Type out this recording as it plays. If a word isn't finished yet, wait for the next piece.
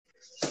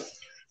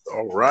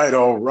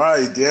All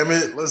right, damn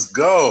it. Let's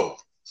go.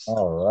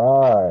 All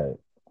right.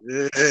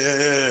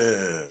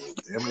 Yeah.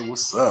 Damn it,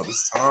 what's up?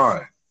 It's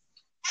time.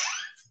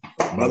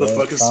 Yeah,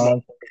 Motherfucking it's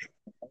smoke.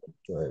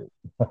 time. Great.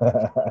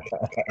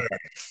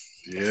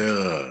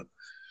 Yeah.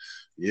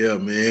 Yeah,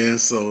 man.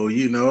 So,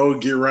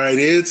 get right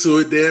into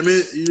it, damn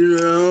it.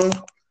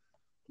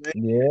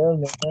 Yeah,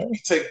 man.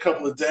 Take a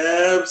couple of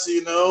dabs,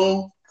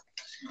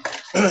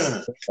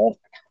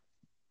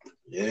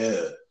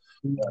 Yeah.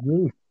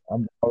 You.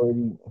 I'm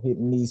already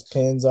hitting these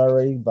pins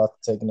already. About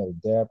to take another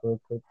dab real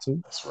quick too.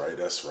 That's right.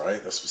 That's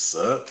what's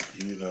up.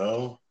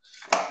 Man,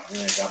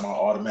 got my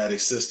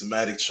automatic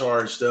systematic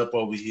charged up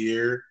over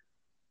here.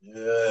 Yeah.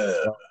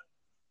 Okay.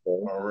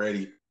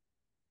 Already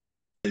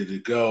ready to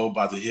go.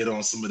 About to hit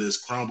on some of this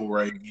crumble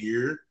right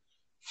here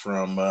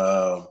from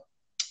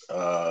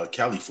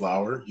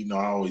Cauliflower.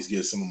 I always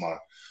get some of my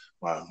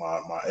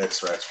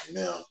extracts from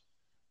them.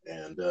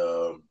 And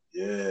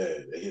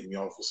yeah, they hit me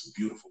off with some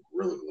beautiful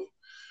Gorilla Glue.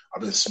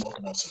 I've been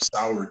smoking on some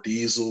sour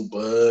diesel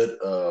bud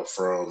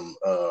from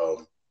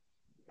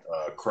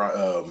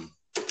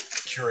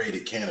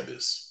Curated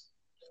Cannabis.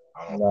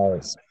 I don't know.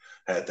 Nice.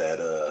 Had that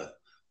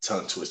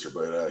tongue twister,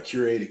 but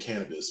Curated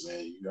Cannabis,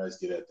 man, you guys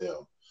get at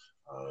them.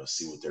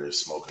 See what they're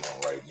smoking on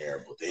right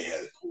there. But they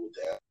had it pulled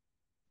down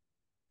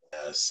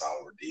as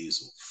sour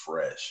diesel,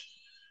 fresh,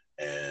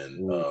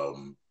 and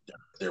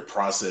their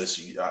process.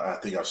 I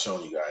think I've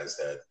shown you guys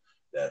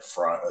that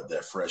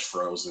fresh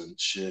frozen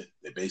shit.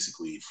 They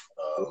basically,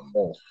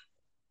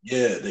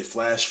 they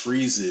flash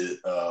freeze it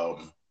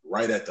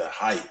right at the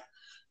height.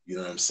 You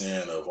know what I'm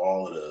saying, of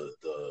all of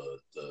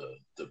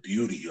the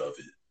beauty of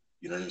it.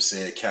 You know what I'm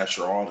saying?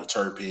 Capture all the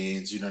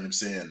terpenes. You know what I'm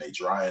saying? They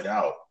dry it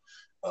out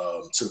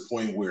to the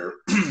point where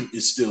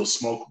it's still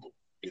smokable.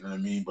 You know what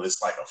I mean? But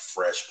it's like a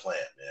fresh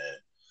plant, man.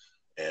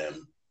 And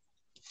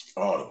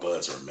the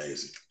buds are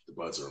amazing. The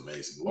buds are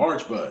amazing.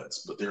 Large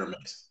buds, but they're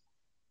amazing.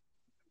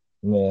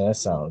 Man, that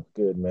sounds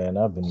good, man.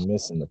 I've been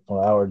missing the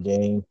flower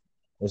game.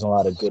 There's a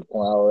lot of good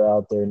flower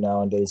out there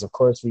nowadays. Of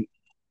course,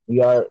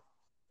 we are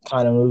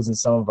kind of losing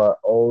some of our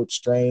old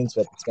strains,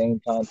 but at the same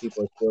time,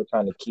 people are still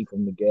trying to keep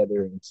them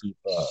together and keep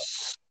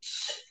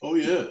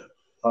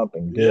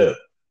pumping good. Yeah.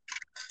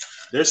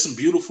 There's some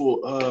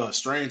beautiful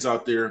strains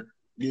out there,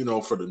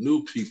 for the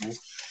new people.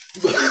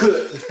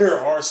 There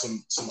are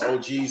some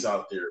OGs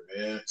out there,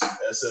 man. Some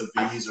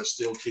SFVs are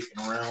still kicking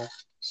around.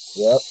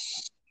 Yep.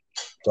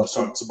 I was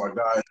talking to my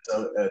guys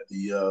at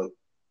the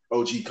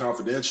OG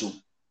Confidential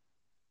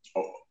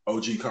on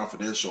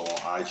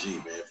IG,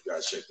 man. If you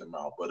guys check them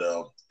out, but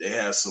they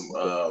had some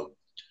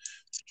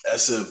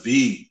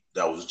SFV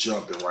that was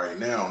jumping right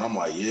now, and I'm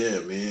like, yeah,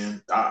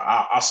 man,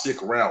 I'll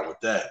stick around with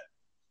that.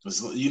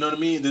 You know what I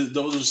mean?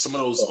 Those are some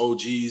of those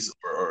OGs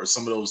or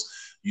some of those,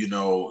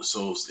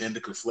 so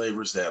indica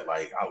flavors that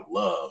like I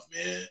love,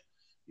 man.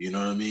 You know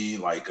what I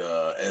mean? Like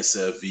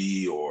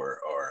SFV or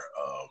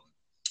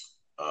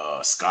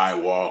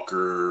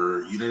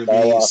Skywalker. You know what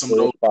I mean? Some of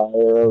those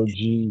Fire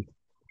OG.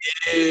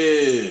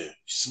 Yeah,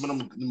 some of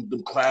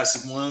them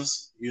classic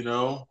ones,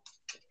 Yeah,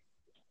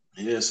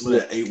 some of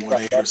that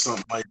 818 or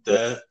something like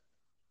that.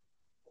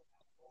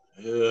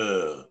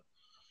 Yeah.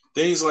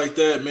 Things like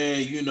that,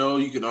 man,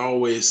 you can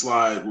always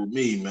slide with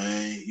me,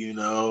 man,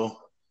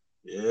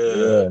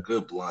 Yeah,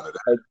 good blunt of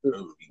that. That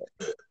would be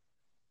good.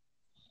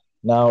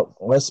 Now,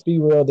 let's be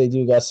real, they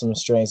do got some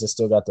strains that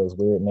still got those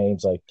weird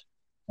names like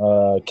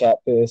Cat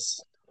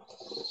Piss.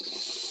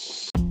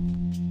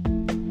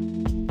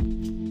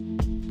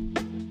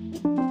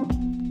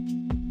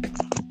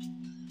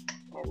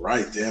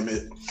 Right, damn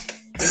it.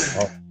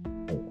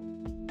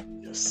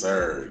 Yes,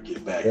 sir.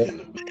 Get back in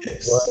the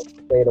mix.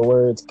 Say the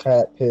words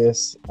cat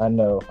piss. I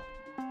know.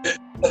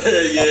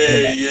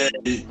 yeah.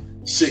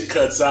 Shit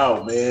cuts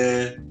out,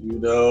 man. You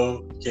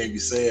can't be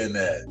saying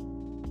that.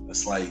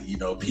 It's like,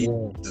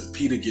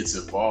 Peter gets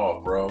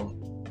involved, bro.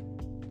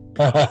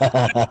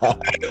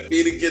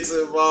 Peter gets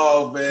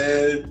involved,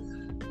 man.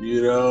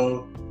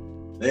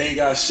 They ain't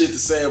got shit to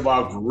say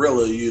about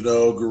Gorilla,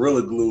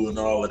 Gorilla Glue and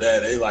all of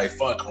that. They like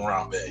fuck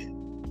Harambe.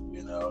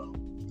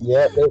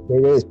 Yeah, they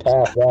just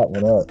passed that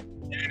one up.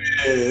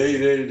 Yeah,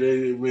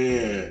 they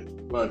man,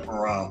 fuck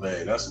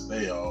Harambe. That's what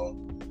they on.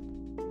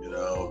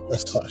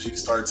 She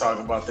started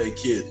talking about their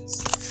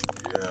kittens.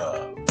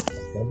 Yeah.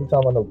 Don't be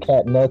talking about no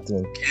cat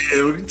nothing.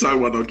 Yeah, we can talk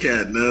about no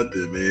cat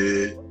nothing,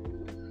 man.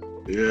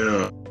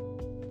 Yeah.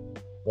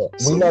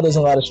 We know there's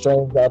a lot of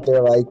strains out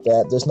there like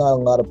that. There's not a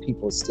lot of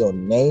people still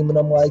naming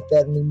them like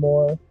that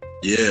anymore.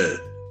 Yeah.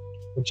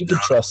 But you can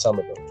trust some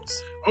of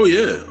those. Oh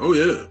yeah.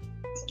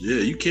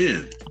 Yeah, you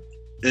can.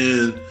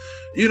 And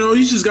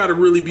you just got to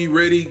really be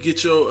ready.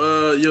 Get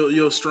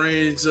your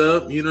strains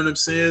up. You know what I'm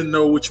saying?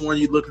 Know which one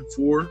you're looking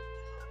for.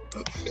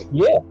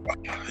 Yeah.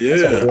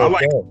 I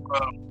like.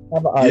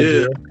 Have an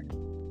idea.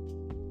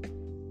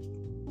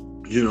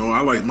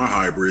 I like my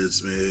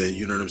hybrids, man.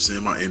 You know what I'm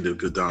saying? My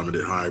indica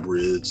dominant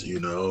hybrids.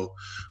 I'm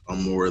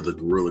more of the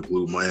Gorilla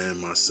Glue man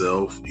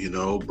myself. But we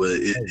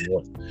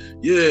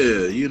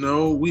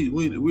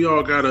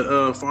all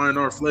gotta find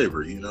our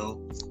flavor.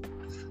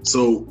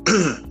 So.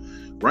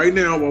 right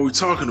now, while we're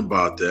talking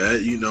about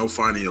that,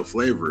 finding your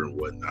flavor and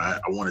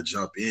whatnot, I want to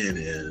jump in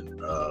and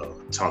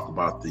talk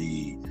about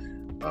the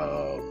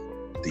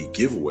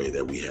giveaway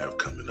that we have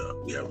coming up.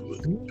 We have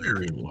a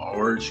very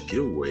large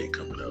giveaway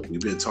coming up.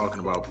 We've been talking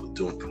about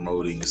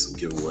promoting some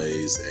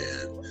giveaways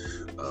and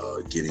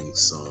getting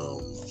some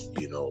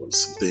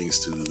things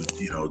to,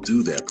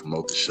 do that,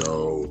 promote the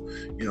show,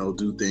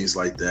 do things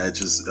like that,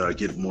 just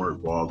get more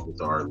involved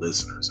with our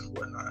listeners and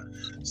whatnot.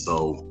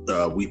 So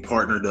we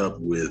partnered up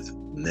with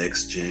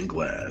Next Gen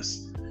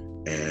Glass,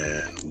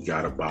 and we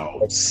got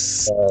about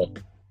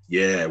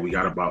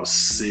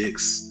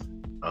six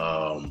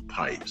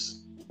pipes.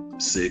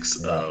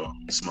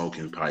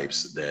 Smoking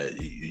pipes that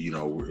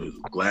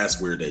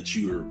glassware that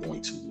you are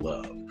going to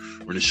love.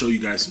 We're going to show you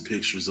guys some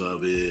pictures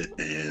of it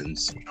and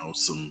some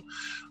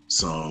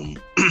some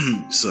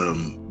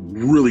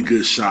really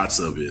good shots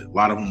of it. A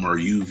lot of them are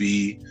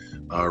UV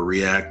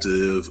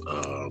reactive,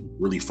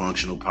 really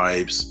functional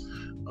pipes.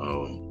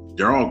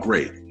 They're all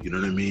great. You know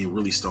what I mean?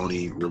 Really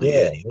stony, really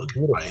heady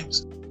looking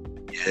pipes.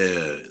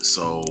 Yeah.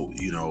 So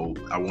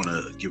I want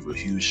to give a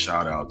huge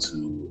shout out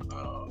to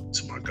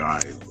my guy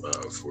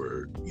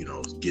for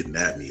getting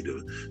at me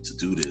to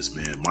do this,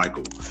 man.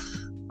 Michael,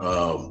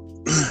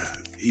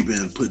 he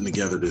been putting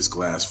together this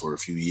glass for a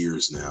few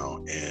years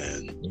now,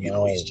 and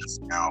he's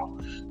just now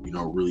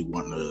really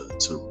wanting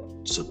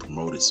to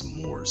promote it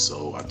some more.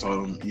 So I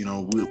told him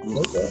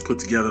we'll put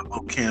together a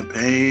little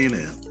campaign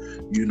and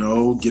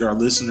get our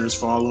listeners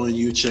following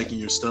you, checking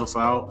your stuff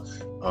out.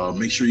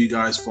 Make sure you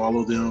guys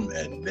follow them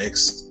at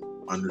next_gen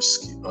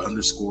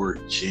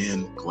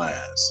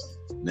glass.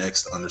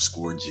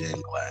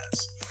 Next_gen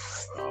glass.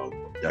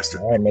 That's the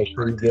all right. Make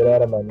sure you get at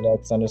them at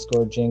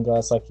next_gen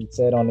glass, like you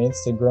said, on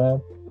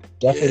Instagram.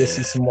 Definitely to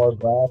see some more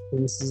glass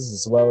pieces,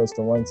 as well as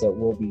the ones that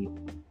we'll be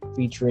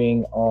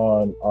featuring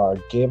on our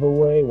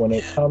giveaway. When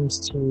it comes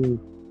to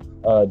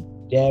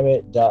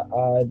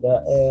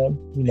dammit.i.m,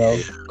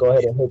 go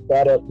ahead and hit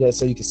that up just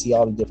so you can see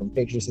all the different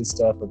pictures and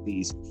stuff of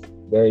these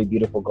very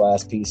beautiful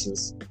glass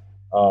pieces.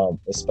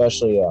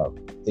 Especially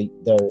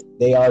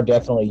they are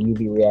definitely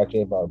UV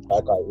reactive or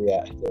backlight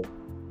reactive.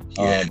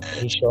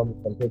 He showed me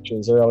some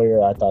pictures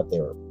earlier. I thought they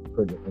were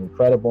pretty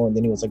incredible, and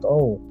then he was like,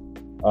 well,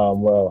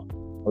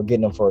 we're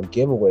getting them for a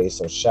giveaway,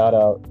 so shout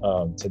out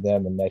to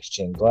them and Next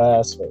Gen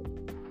Glass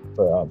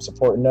for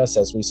supporting us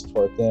as we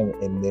support them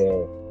in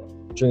their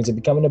dreams of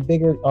becoming a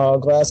bigger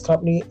glass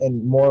company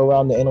and more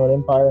around the Inland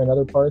Empire and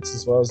other parts,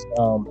 as well as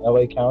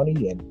LA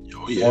County and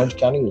Orange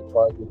County, as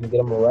far as we can get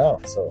them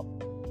around. So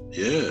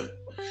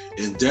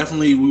and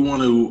definitely we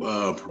want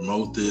to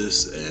promote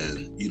this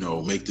and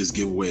make this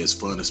giveaway as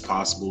fun as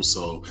possible.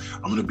 So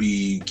I'm going to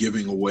be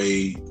giving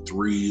away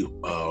 3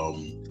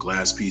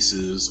 glass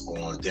pieces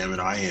on Damn It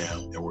I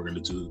Am, and we're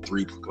going to do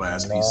 3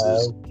 glass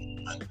pieces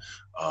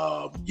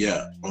on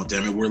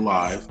Damn It We're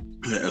Live,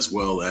 as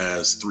well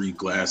as 3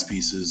 glass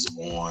pieces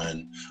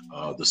on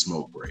the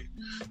Smoke Break.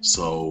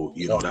 So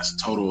that's a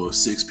total of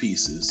 6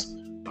 pieces.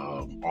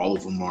 All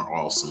of them are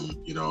awesome.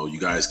 You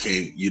guys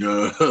can't,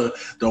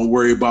 don't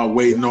worry about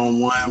waiting on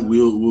one.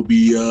 We'll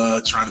be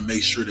trying to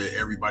make sure that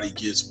everybody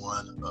gets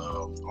one.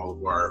 All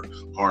of our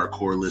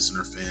hardcore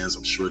listener fans,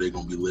 I'm sure they're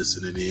gonna be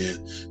listening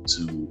in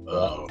to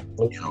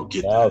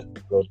get that.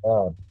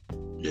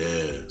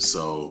 Yeah.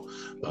 So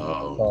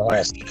like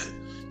I said,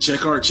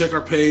 check our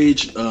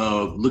page.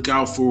 Look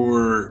out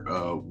for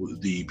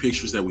the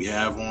pictures that we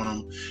have on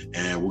them,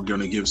 and we're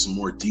gonna give some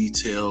more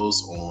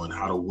details on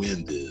how to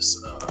win this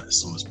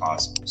as soon as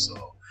possible. So,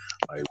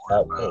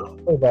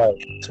 about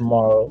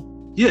tomorrow,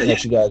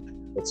 let you guys know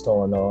what's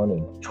going on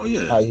and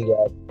how you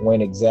guys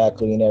win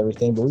exactly and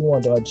everything. But we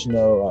wanted to let you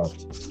know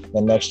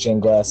the Next Gen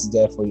Glass is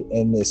definitely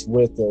in this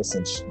with us,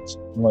 and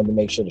wanted to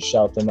make sure to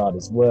shout them out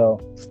as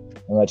well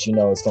and let you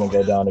know it's gonna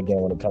go down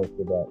again when it comes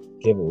to that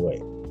giveaway.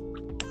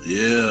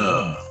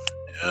 Yeah,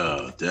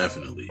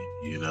 definitely.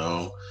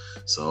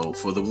 So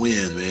for the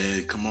win,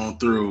 man, come on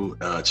through,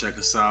 check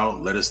us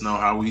out, let us know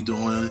how we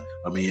doing.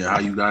 I mean, how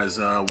you guys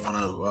want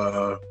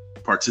to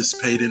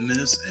participate in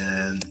this,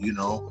 and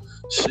we'll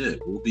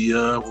be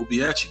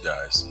at you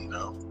guys.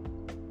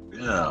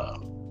 Yeah,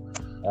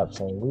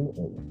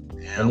 absolutely.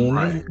 Damn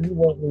right. You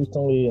went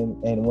recently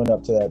and went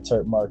up to that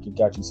Turk Market,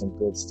 got you some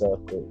good stuff.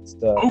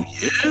 Oh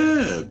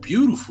yeah,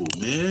 beautiful,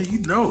 man. You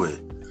know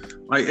it.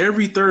 Like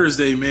every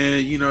Thursday, man,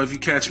 if you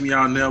catch me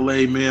out in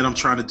LA, man, I'm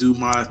trying to do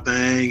my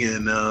thing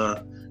and,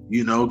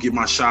 get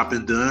my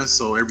shopping done.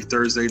 So every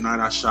Thursday night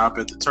I shop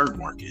at the Turk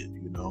Market,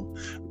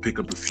 pick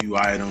up a few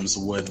items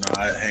and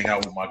whatnot, hang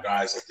out with my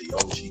guys at the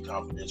OG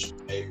Confidential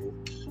table.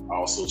 I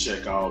also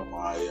check out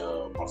my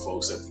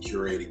folks at the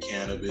Curated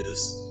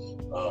Cannabis,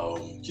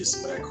 get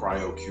some of that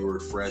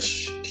cryo-cured,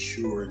 fresh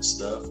cured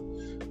stuff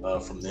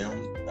from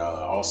them.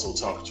 Also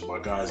talking to my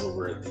guys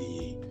over at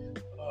the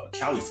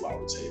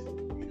Cauliflower table.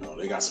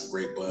 They got some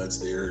great buds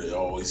there. They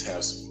always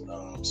have some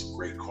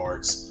great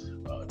carts.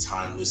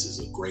 Timeless is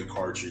a great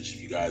cartridge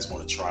if you guys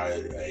want to try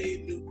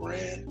a new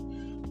brand.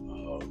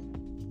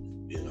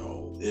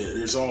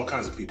 There's all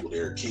kinds of people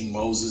there. King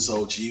Moses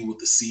OG with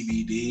the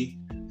CBD.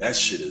 That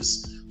shit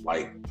is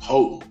like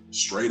potent,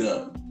 straight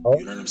up. Oh.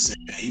 You know what I'm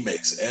saying? He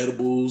makes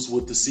edibles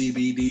with the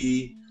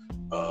CBD.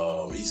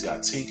 He's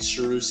got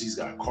tinctures. He's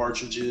got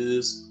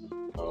cartridges.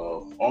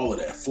 All of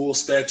that, full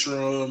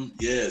spectrum.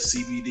 Yeah,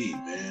 CBD,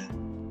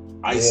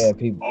 man. Ice, Yeah,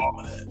 people all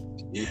of that.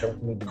 Yeah,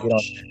 need to get on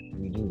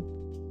CBD.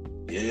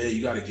 yeah,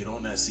 you got to get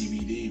on that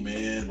CBD,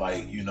 man.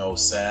 Like, you know,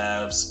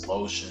 salves,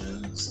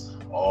 lotions,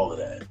 all of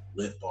that.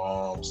 Lip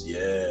balms,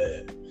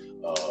 yeah.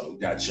 We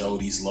got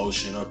Jody's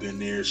lotion up in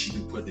there. She be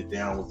putting it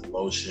down with the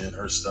lotion.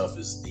 Her stuff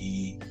is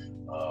the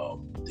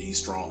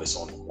strongest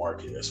on the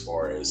market as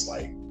far as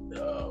like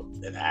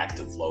an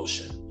active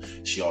lotion.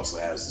 She also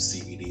has the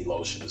CBD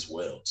lotion as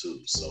well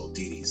too. So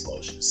Didi's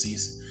lotion.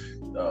 It's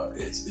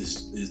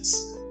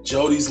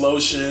Jody's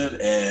lotion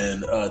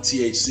and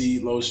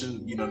THC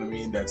lotion. You know what I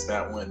mean? That's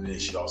that one. And then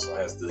she also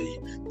has the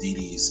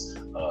Didi's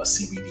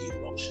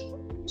CBD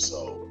lotion.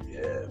 So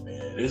yeah,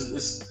 man,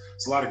 it's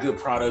a lot of good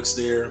products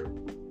there.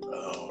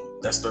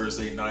 That's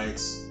Thursday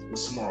nights.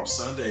 What's tomorrow?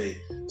 Sunday,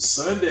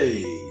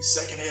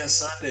 secondhand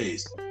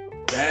Sundays.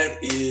 That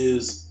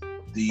is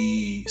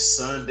the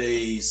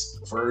Sunday's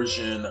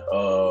version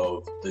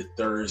of the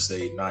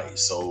Thursday night.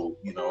 So,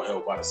 you know,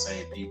 held by the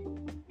same people.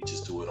 We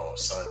just do it on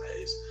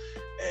Sundays.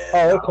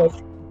 And, okay.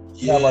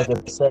 Yeah, like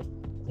a second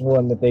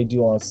one that they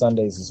do on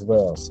Sundays as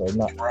well. So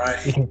not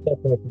right. You can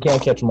catch them, if you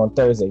can't catch them on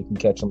Thursday, you can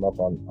catch them up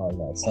on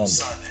Sunday. On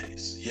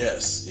Sundays.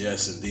 Yes,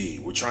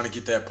 indeed. We're trying to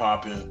get that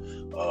popping.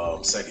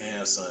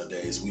 Secondhand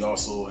Sundays. We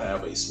also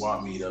have a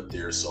swap meet up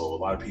there, so a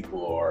lot of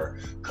people are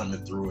coming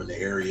through in the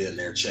area and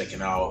they're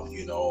checking out,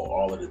 you know,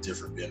 all of the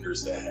different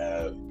vendors that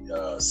have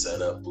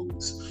set up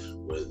booths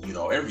with, you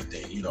know,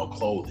 everything, you know,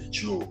 clothing,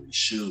 jewelry,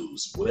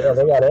 shoes, whatever.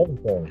 Yeah, they got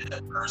everything. Yeah,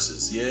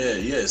 purses.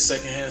 Yeah.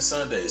 Secondhand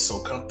Sundays. So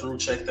come through,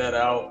 check that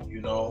out.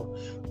 You know,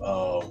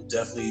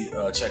 definitely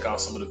check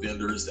out some of the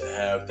vendors that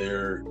have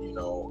their, you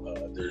know,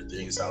 their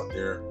things out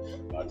there.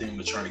 I think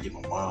I'm trying to get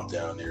my mom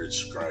down there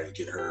to try to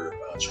get her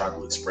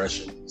Tribal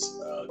Expressions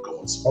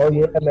going. Oh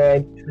yeah,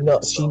 man. You know,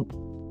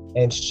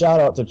 and shout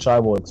out to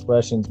Tribal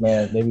Expressions,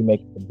 man. They be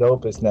making the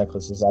dopest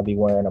necklaces. I be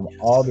wearing them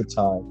all the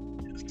time.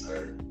 Yes,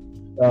 sir.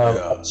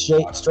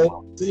 Straight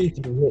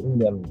to be hitting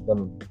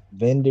them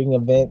vending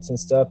events and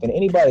stuff. And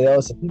anybody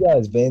else, if you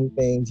guys vend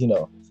things, you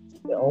know,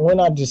 we're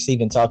not just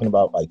even talking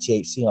about like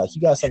THC. Like,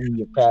 you got something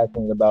you're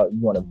passionate about, you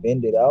want to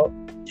vend it out.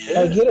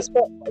 Yeah. Like, hit us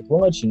up. Like, we'll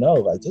let you know.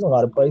 Like, there's a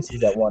lot of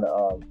places that want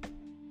to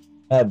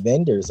have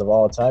vendors of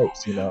all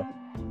types. You know.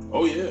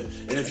 Oh yeah,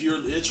 and if you're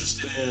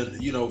interested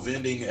in, you know,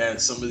 vending at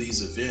some of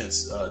these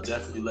events,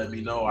 definitely let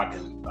me know. I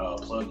can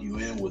plug you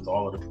in with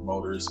all of the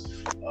promoters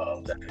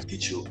that can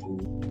get you a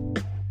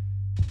booth.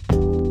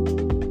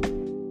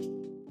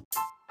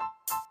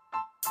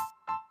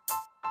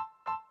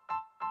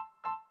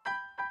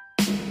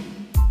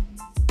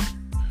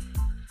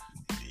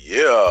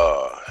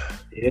 Yeah.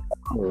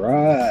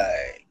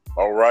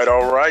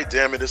 All right.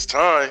 Damn it, it's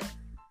time.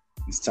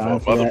 It's time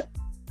for that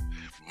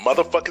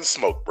motherfucking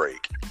smoke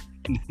break.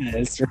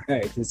 That's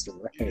right.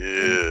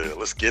 Yeah,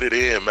 let's get it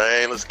in,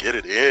 man. Let's get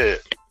it in.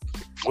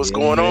 What's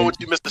going on with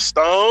you, Mr.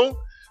 Stone?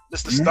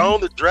 Mr.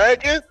 Stone the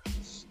Dragon?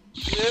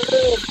 Yeah.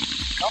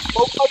 I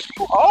smoke like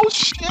you. Oh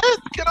shit!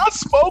 Can I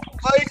smoke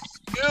like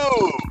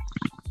you?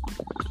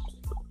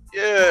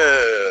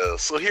 Yeah.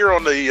 So here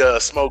on the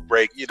smoke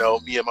break, you know,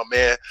 me and my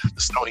man,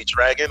 the Stony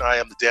Dragon. I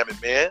am the Damn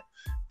It Man.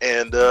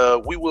 And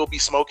we will be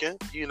smoking,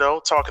 you know,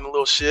 talking a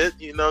little shit,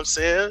 you know what I'm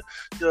saying?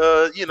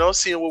 You know,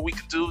 seeing what we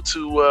can do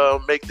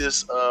to make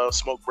this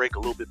smoke break a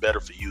little bit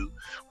better for you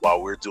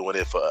while we're doing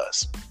it for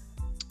us.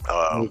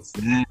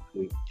 Exactly.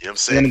 You know what I'm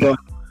saying? We're going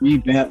to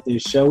revamp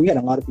this show. We had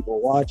a lot of people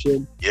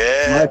watching.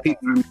 Yeah. A lot of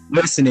people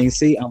listening.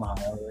 See, I'm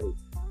high already.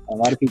 A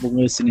lot of people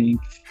listening,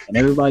 and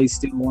everybody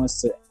still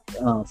wants to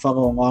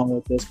follow along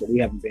with this, but we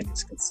haven't been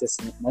as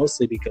consistent,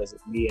 mostly because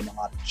of me and a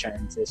lot of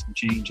changes.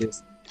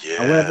 Yeah.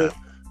 However,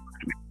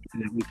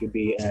 that we can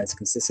be as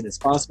consistent as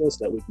possible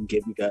so that we can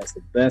give you guys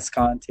the best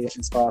content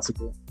as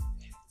possible.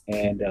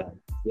 And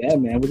yeah,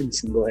 man, we're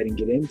just gonna go ahead and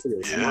get into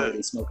this. Yeah. I'm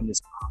already smoking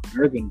this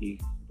Burgundy,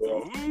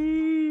 bro.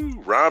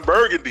 Ooh, Ron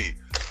Burgundy.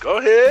 Go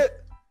ahead,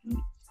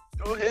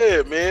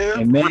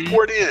 man.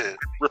 Report in,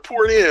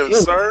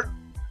 sir.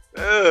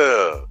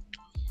 Yeah.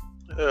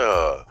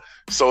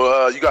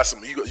 So you got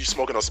some. You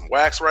smoking on some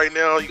wax right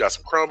now? You got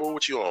some crumble?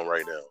 What you on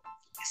right now?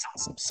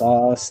 Some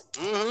sauce.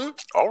 Mm-hmm.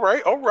 All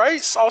right.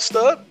 Sauced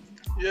up.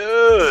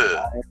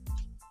 Yeah.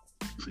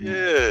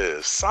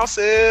 Sauce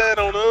it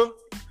on them.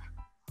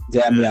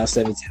 Dabbed Out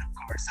 17,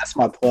 of course. That's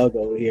my plug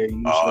over here.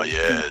 Usually. Oh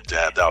yeah,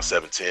 Dabbed Out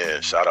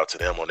 710. Shout out to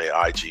them on their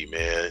IG,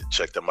 man.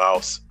 Check them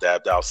out.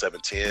 Dabbed Out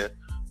 710.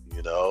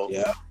 You know.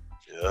 Yeah.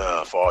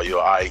 For all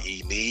your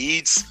IE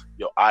needs,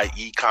 your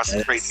IE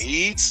concentrate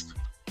needs.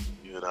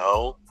 You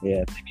know.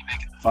 Yeah. They be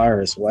making the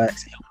virus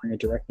wax. They'll bring it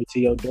directly to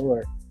your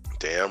door.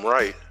 Damn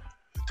right.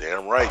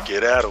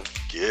 Get at them.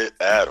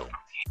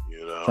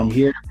 You know. From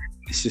here,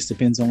 it just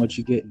depends on what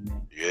you're getting,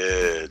 man.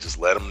 Yeah, just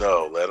let them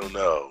know.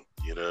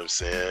 You know what I'm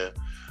saying?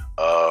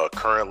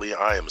 Currently,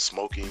 I am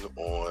smoking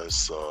on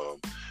some,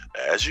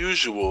 as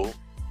usual,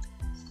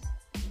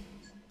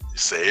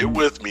 Say it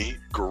with me,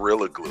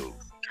 Gorilla Glue.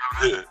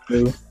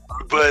 Glue.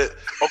 But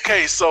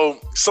okay, so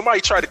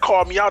somebody tried to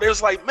call me out. It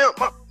was like, man,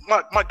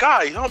 my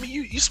guy, homie,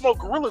 you smoke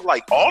Gorilla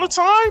like all the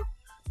time?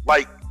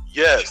 Like,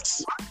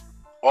 yes,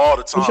 all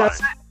the time.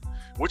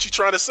 What you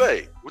trying to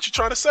say? What you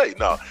trying to say?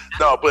 No,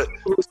 but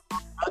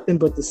nothing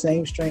but the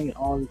same strain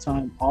all the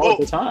time,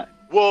 the time.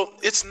 Well,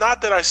 it's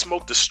not that I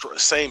smoke the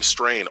same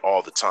strain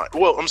all the time.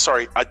 Well, I'm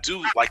sorry, I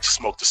do like to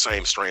smoke the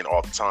same strain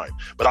all the time,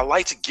 but I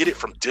like to get it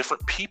from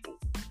different people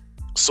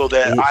so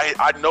that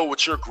I know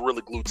what your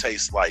Gorilla Glue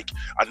tastes like.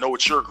 I know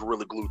what your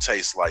Gorilla Glue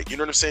tastes like. You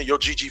know what I'm saying? Your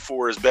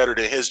GG4 is better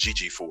than his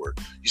GG4.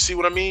 You see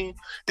what I mean?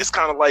 It's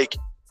kind of like,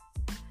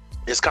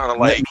 yeah,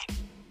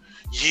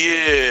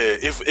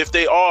 if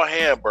they all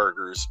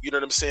hamburgers, you know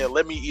what I'm saying?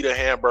 Let me eat a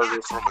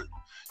hamburger from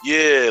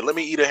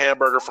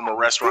a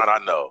restaurant I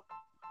know,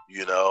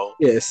 you know?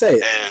 Yeah, say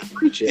it.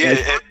 And,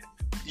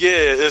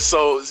 and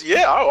so,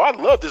 I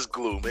love this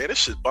glue, man. This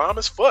shit bomb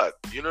as fuck.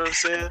 You know what I'm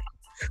saying?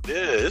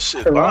 Yeah, this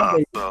shit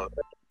bomb.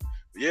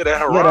 Yeah,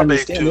 that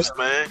Harambe juice,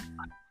 man.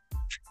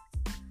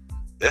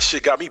 That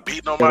shit got me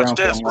beating on my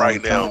chest right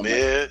now,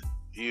 man.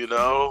 You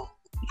know?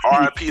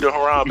 R.I.P. to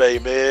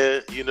Harambe,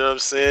 man. You know what I'm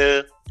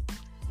saying?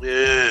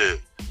 Yeah.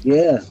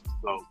 Yeah.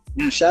 So,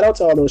 shout out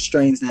to all those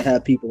strains that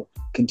have people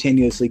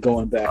continuously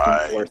going back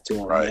and forth to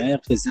them,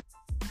 man. Because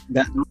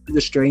those are the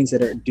strains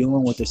that are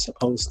doing what they're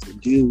supposed to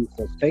do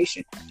for the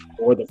patient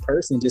or the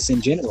person just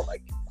in general.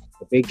 Like,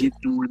 if they get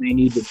them where they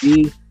need to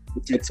be,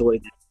 it takes away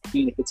that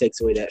pain, if it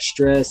takes away that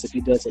stress, if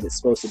it does what it's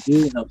supposed to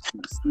do, it helps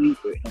you sleep,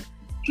 or it helps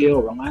you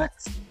chill,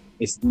 relax.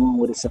 It's doing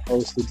what it's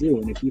supposed to do.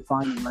 And if you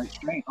find the right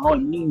strain, all it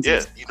means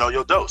is you know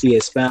your dose. He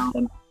has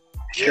found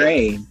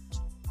strain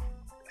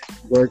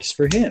works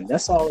for him.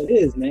 That's all it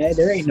is, man.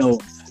 There ain't no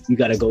you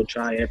got to go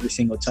try every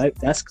single type.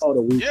 That's called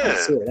a weed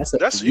connoisseur.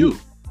 That's you.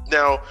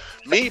 Now,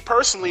 me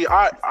personally,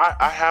 I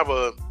have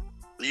an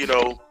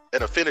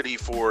affinity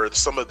for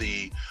some of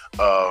the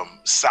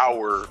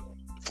sour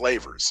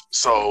flavors.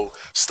 So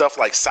stuff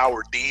like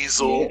sour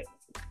diesel. Yeah.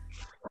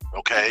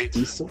 Okay.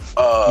 Diesel.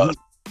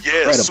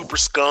 Super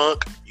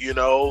skunk,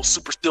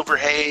 super silver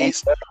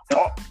haze.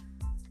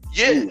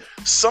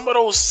 Some of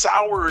those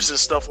sours and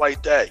stuff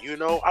like that,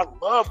 I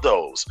love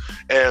those.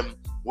 And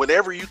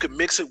whenever you can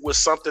mix it with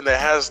something that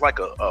has like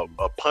a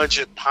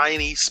pungent,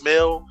 piney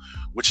smell,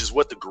 which is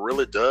what the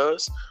Gorilla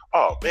does,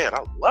 oh man,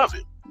 I love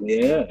it.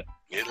 Yeah.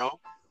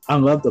 I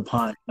love the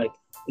pine. Like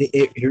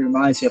it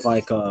reminds me of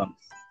like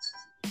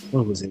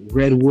what was it?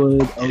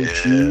 Redwood OG?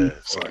 Yeah,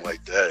 something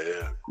like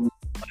that, yeah.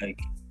 Like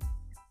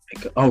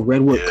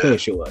Redwood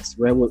Kush it was.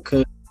 Redwood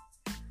Kush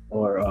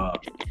or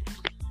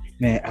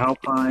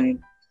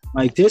Alpine.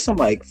 Like there's some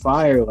like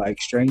fire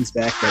like strains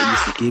back that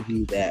used to give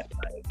you that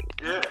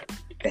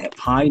that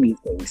piney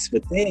face,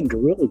 but then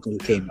Gorilla Glue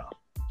came out,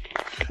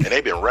 and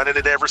they've been running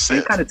it ever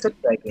since. They kind of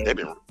took that game. They've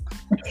been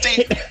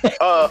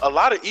a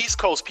lot of East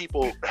Coast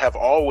people have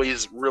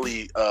always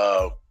really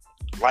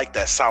liked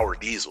that sour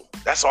diesel.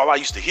 That's all I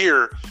used to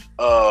hear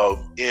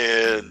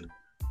in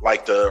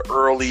like the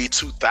early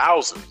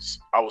 2000s.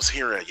 I was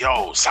hearing,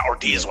 yo, sour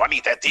diesel. I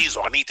need that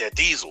diesel. I need that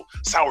diesel.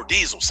 Sour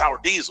diesel. Sour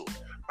diesel.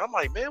 I'm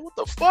like, man, what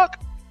the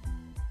fuck?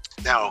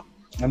 Now,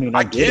 I mean,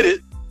 I get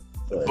it,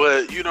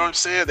 but you know what I'm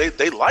saying?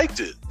 They liked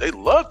it. They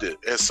loved it.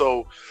 And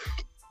so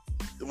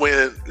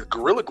when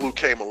Gorilla Glue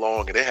came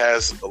along and it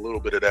has a little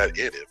bit of that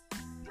in it,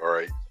 all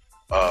right,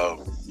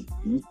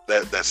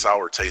 that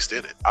sour taste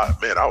in it, I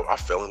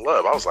fell in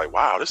love. I was like,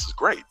 wow, this is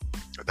great.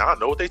 And now I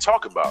know what they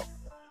talk about,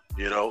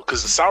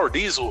 because the sour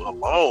diesel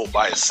alone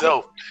by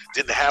itself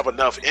didn't have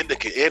enough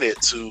indica in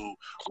it to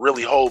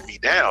really hold me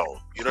down.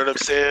 You know what I'm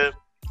saying?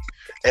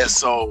 And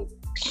so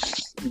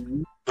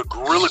the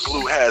Gorilla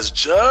Glue has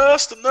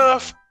just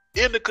enough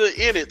indica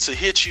in it to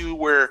hit you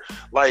where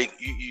like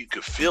you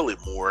could feel it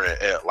more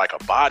at like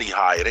a body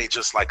high. It ain't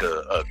just like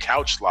a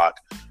couch lock,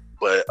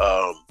 but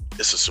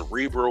it's a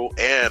cerebral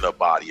and a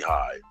body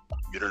high.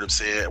 You know what I'm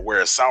saying?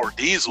 Whereas sour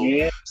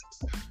diesel,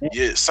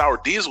 sour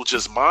diesel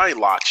just mind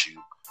locks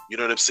you. You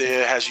know what I'm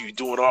saying? Has you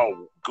doing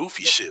all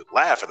goofy shit,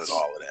 laughing at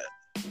all of that.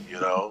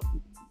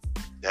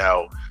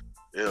 Now,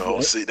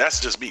 see,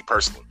 that's just me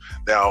personally.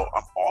 Now,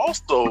 I'm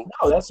also,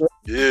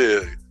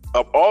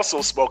 I'm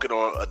also smoking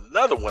on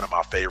another one of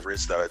my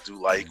favorites that I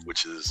do like,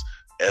 which is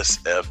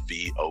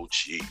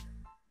SFVOG.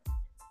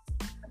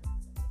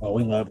 Oh,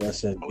 we love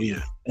SFV. Oh,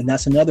 yeah. And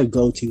that's another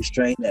go-to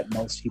strain that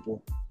most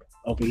people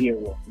over here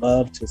will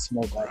love to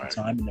smoke all the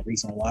time. And the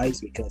reason why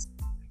is because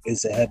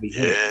it's a heavy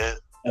hit. Yeah.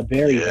 A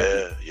very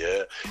heavy.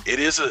 Yeah. It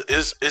is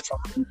it's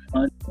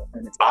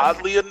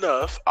oddly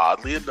enough,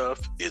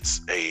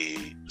 it's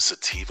a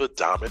sativa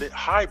dominant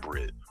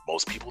hybrid.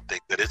 Most people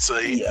think that it's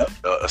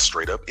a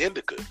straight up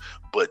indica,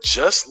 but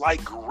just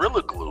like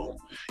Gorilla Glue,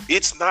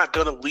 it's not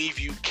gonna leave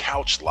you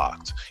couch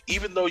locked.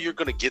 Even though you're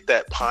gonna get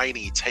that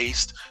piney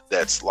taste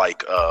that's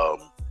like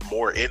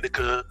more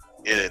indica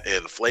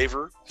in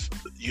flavor,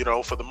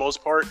 for the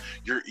most part,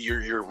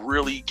 you're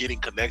really getting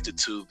connected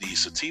to the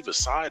sativa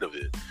side of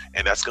it,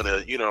 and that's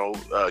gonna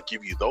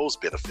give you those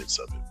benefits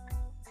of it.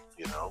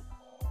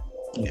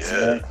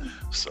 Exactly.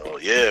 So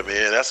yeah,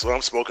 man, that's what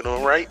I'm smoking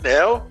on right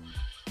now.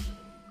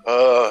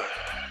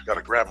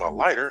 Gotta grab my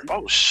lighter.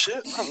 Oh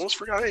shit! I almost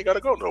forgot I ain't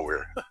gotta go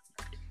nowhere.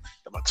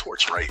 Got my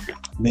torch right here.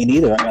 Me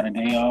neither. I got a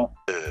day off.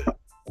 Yeah.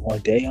 One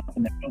day off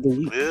in the middle of the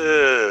week.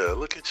 Yeah,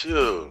 look at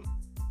you.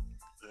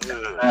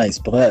 Yeah. Nice,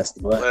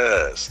 blessed.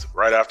 Blessed.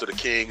 Right after the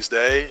King's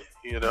Day,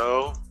 you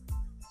know.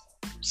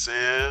 I'm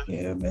saying.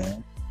 Yeah,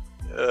 man.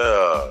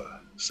 Yeah.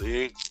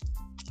 See,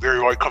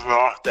 Barry White coming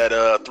off that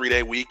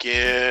 3-day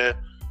weekend.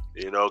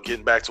 You know,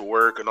 getting back to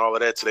work and all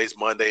of that. Today's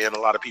Monday in a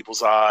lot of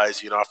people's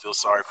eyes. You know, I feel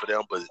sorry for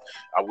them, but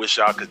I wish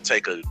y'all could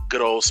take a good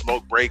old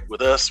smoke break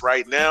with us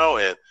right now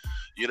and,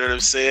 you know what I'm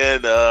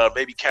saying,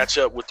 maybe catch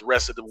up with the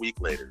rest of the week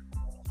later,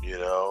 you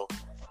know?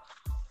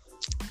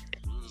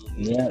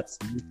 Yes.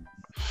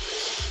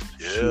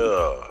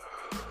 Yeah.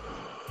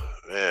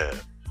 Man.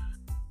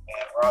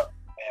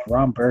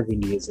 Ron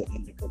Burgundy is an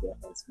indica that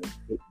has been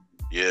good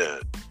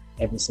Yeah.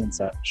 ever since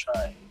I've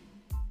tried.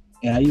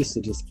 And I used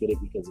to just get it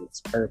because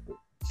it's purple.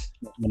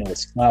 When it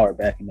was flower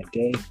back in the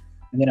day.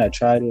 And then I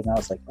tried it and I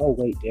was like, oh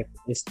wait,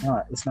 different. It's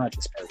not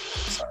just purple.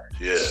 Sorry.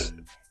 Yeah.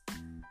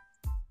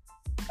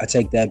 I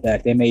take that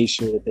back. They made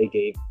sure that they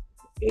gave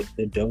it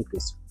the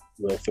dopest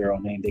Will Ferrell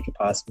name they could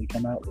possibly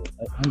come out with.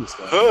 I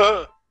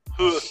understand.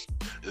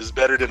 It's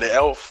better than the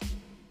elf.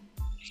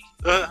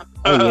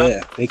 Oh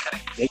yeah. They could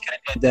have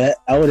did that.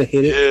 I would have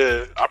hit it.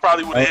 Yeah. I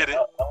probably would have hit it. I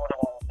would have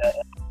went with that.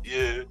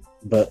 Yeah.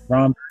 But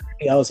Ron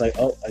Burgundy, I was like,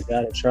 oh, I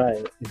gotta try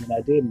it. And then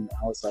I didn't.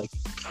 I was like,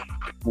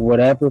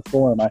 whatever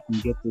form I can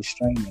get this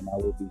strain in, I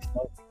will be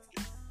smoking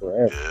it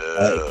forever.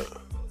 Yeah.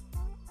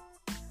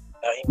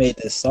 Now he made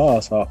this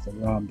sauce off the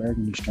Ron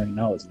Burgundy strain.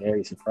 I was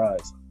very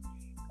surprised.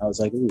 I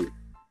was like, ooh,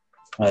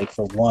 like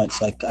for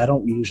once, like I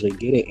don't usually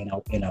get it in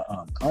a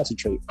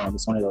concentrate form.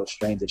 It's one of those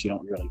strains that you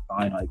don't really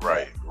find like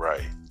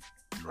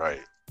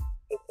Right.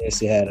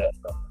 this. It had a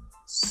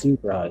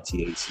super high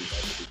THC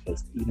level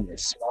because even the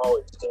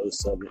smallest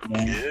dose of it,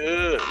 man.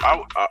 Yeah.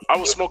 I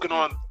was smoking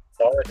on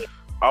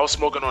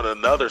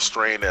another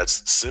strain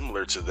that's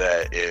similar to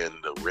that in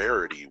the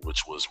rarity,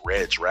 which was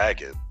Red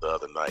Dragon the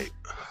other night.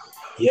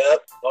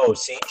 Yep. Oh,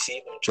 see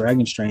the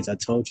dragon strains. I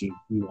told you,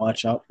 we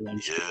watch out for them.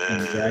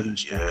 Dragon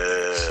strains.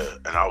 Yeah.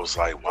 And I was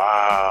like,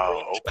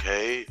 wow.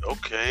 Okay.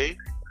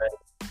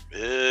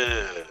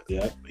 Yeah.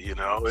 Yep. You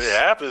know, it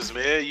happens,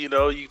 man. You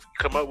know, you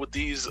come up with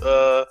these,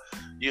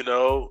 you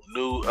know,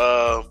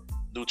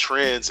 new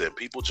trends and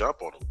people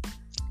jump on them.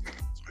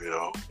 You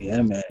know.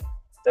 Yeah, man.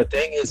 The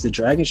thing is, the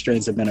dragon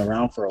strains have been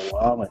around for a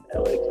while in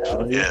LA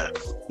County. Yeah.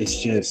 It's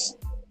just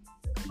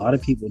a lot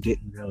of people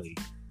didn't really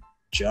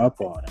jump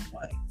on them.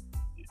 Like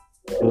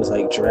it was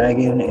like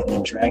Dragon and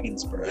then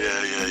Dragon's Breath.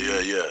 Yeah.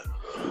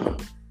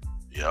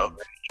 Yep.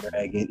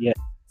 Dragon, yeah.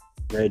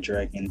 Red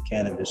Dragon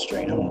cannabis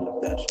strain. I don't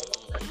know if that's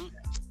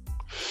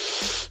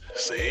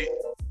See?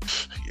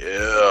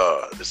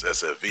 Yeah. This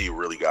SFV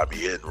really got me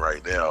hitting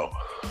right now.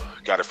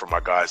 Got it from my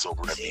guys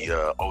over at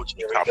the OG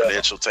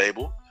Confidential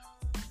table.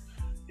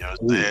 You know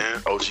what I'm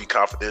saying? OG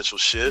Confidential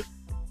shit.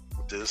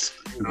 With this.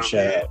 You know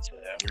shout out to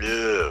them.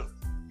 Yeah.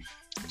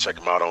 Check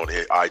them out on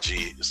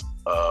IG. It's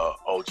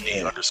OG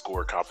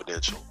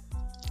 _confidential.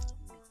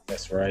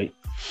 That's right.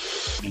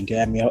 And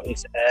dab me out.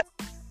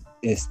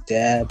 It's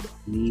dab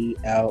me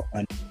out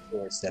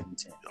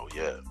 _710. Oh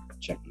yeah.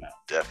 Check them out.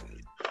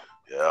 Definitely.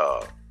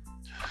 Yeah.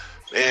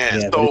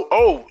 Man, Yeah,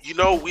 so you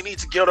know, we need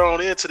to get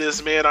on into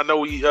this, man. I know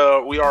we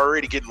are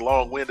already getting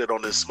long-winded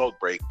on this smoke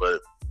break,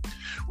 but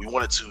we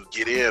wanted to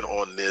get in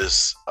on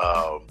this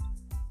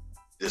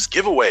this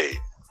giveaway.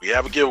 We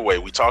have a giveaway.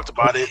 We talked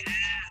about it.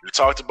 We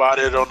talked about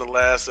it on the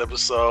last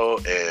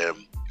episode, and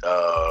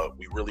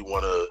we really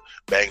want to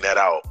bang that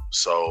out.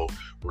 So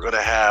we're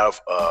gonna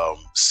have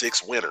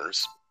 6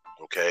 winners.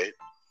 Okay.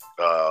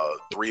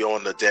 3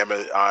 on the Damn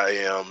It I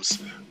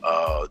Am's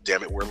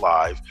Damn It We're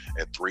Live,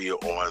 and 3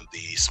 on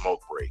the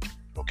smoke break.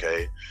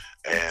 Okay.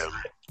 And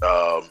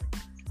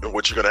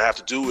what you're gonna have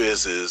to do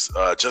is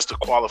just to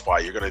qualify,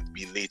 you're gonna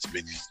need to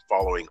be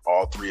following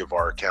all 3 of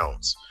our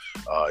accounts.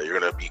 You're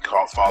gonna be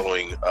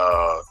following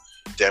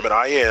Damn It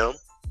I Am.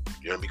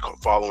 You're gonna be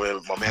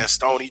following my man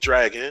Stony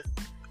Dragon,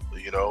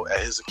 you know,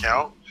 at his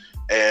account,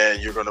 and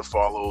you're gonna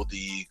follow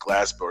the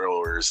Glass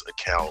Blowers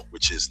account,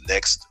 which is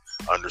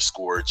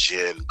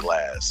next_Gen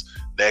Glass.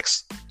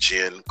 Next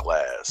Gen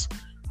Glass.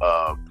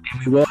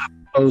 We will have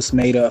a post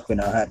made up,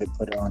 and I'll have it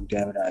put on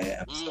Damn It I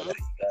Am so that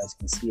you guys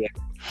can see it.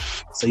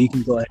 So you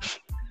can go ahead.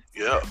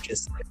 Yeah.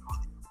 Just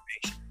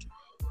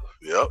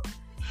Yep.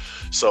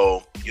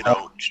 So, you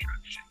know,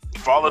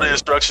 follow the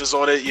instructions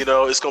on it. You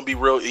know, it's going to be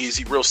real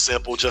easy, real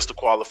simple, just to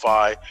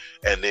qualify.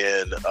 And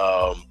then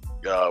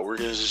we're going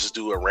to just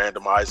do a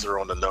randomizer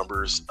on the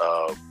numbers.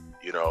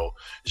 You know,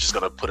 it's just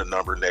going to put a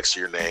number next to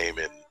your name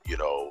and, you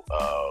know,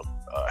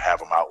 have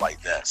them out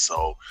like that.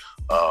 So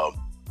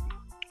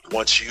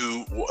once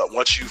you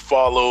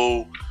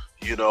follow,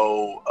 you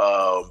know,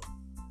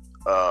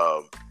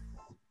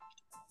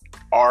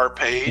 our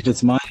page. If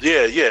it's mine,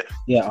 Yeah.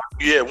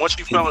 Yeah, once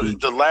you follow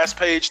the last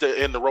page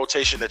in the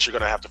rotation that you're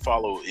gonna have to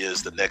follow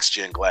is the next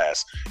gen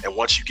glass, and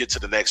once you get to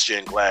the next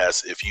gen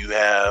glass, if you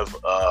have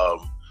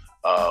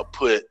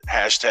put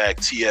hashtag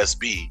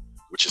TSB,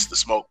 which is the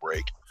smoke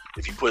break,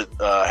 if you put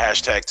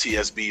hashtag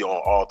TSB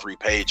on all 3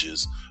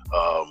 pages,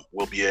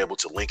 we'll be able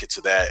to link it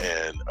to that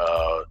and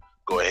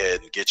go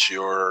ahead and get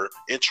your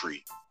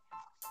entry.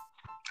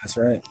 That's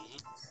right.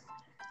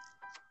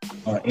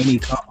 On any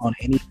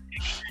comment.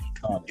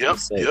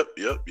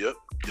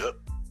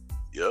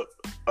 Yep.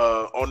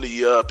 On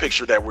the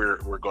picture that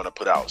we're going to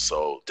put out,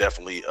 so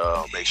definitely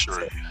make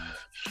sure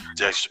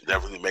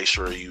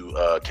you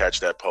catch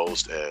that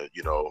post and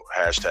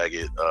hashtag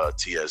it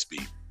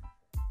TSB,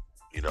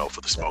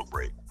 for the smoke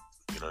break.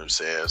 You know what I'm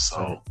saying?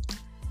 So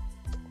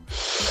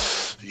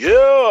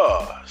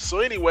yeah. So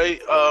anyway,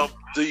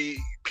 the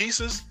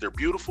pieces, they're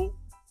beautiful.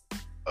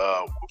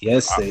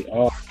 Yes, they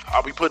are.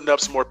 I'll be putting up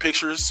some more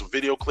pictures, some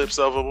video clips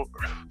of them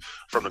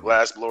from the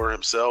glass blower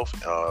himself.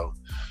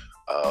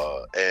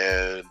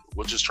 And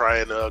we'll just try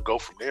and go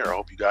from there. I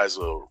hope you guys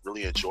will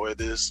really enjoy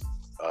this.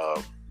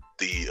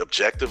 The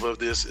objective of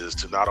this is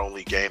to not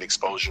only gain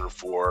exposure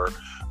for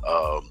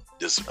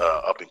this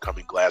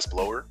up-and-coming glass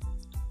blower,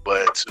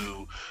 but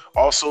to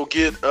also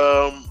get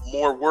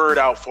more word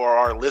out for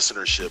our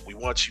listenership. We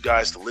want you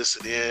guys to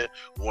listen in.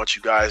 We want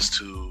you guys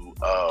to,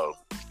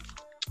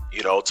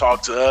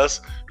 talk to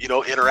us,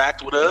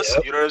 interact with us.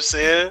 Yep. You know what I'm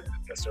saying?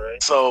 That's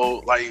right.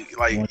 So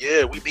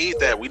yeah, we need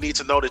that. We need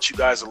to know that you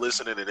guys are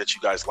listening and that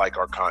you guys like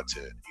our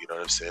content. You know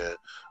what I'm saying?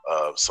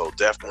 So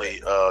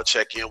definitely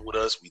check in with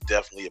us. We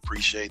definitely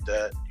appreciate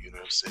that. You know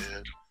what I'm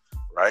saying?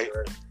 Right?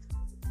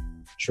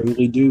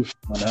 Truly do.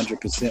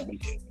 100%. We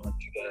do want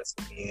you guys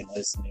to be in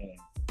listening.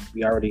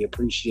 We already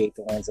appreciate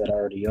the ones that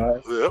already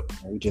are. Yep.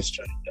 And we just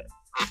try to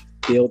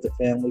build the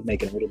family,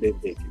 make it a little bit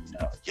bigger.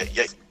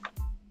 Yeah.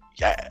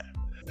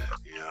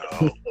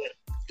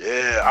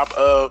 Yeah,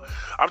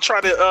 I'm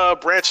trying to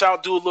branch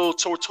out, do a little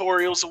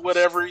tutorials or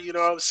whatever. You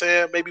know what I'm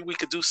saying? Maybe we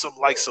could do some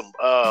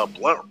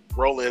blunt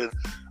rolling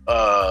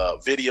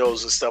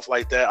videos and stuff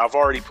like that. I've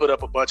already put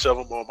up a bunch of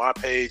them on my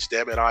page.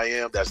 Damn it, I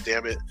am. That's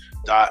dammit.i.am.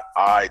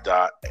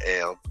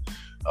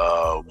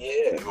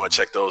 You want to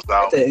check those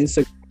out?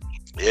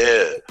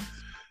 Yeah.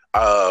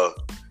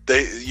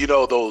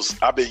 Those.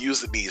 I've been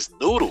using these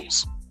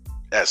noodles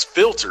as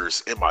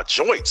filters in my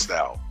joints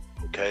now.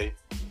 Okay.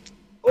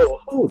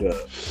 Oh, hold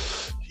up.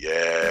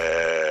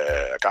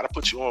 Yeah, I gotta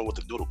put you on with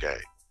the noodle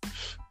game.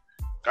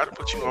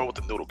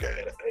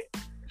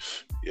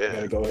 Yeah.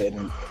 Gotta go ahead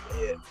and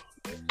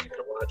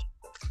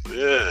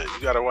yeah,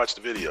 you gotta watch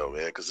the video,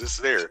 man, because it's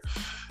there.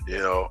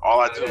 All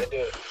I do,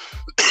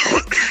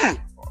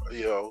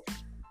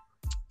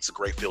 it's a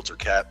great filter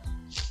cap.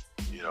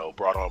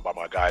 Brought on by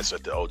my guys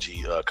at the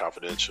OG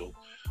Confidential.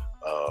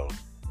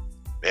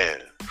 Man,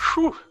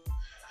 whew.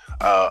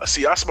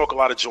 See, I smoke a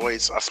lot of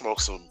joints. I smoke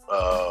some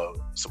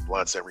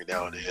blunts every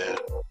now and then.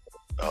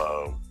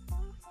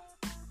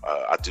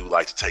 I do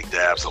like to take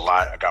dabs a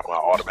lot. I got my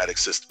automatic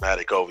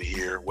systematic over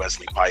here,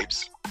 Wesley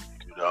Pipes,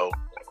 and all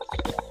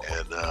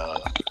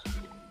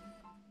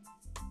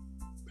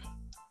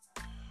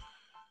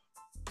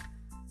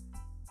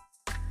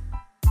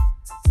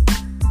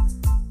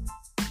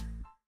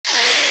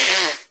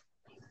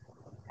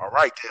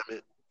right,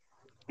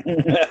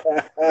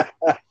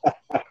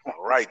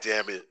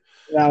 damn it.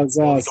 That was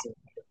awesome.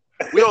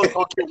 We only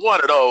gonna get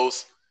one of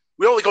those.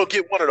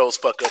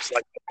 Fuck ups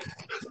like that.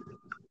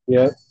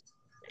 Yep.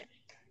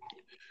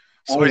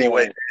 So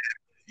anyway,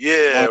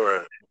 yeah.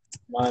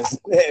 Mine's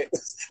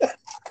next.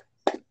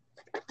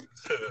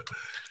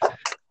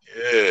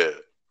 Yeah.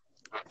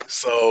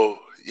 So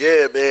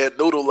yeah, man,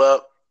 noodle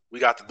up. We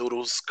got the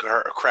noodles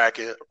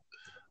cracking.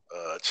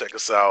 Check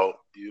us out.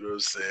 You know what I'm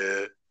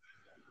saying?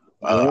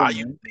 I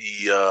use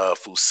the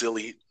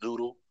Fusilli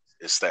noodle.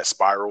 It's that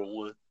spiral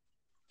one.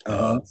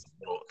 The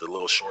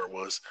little short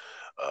ones.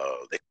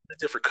 They have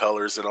different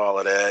colors and all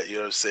of that. You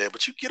know what I'm saying?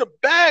 But you get a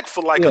bag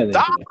for like $1.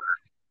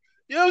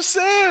 You know what I'm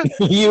saying?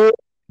 You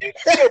get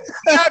a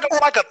bag of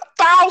like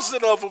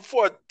 1,000 of them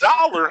for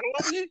 $1,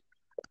 homie.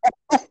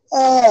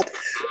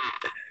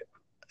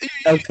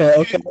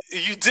 Okay.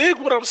 You dig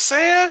what I'm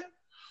saying?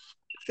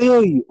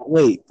 Feel you.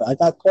 Wait, I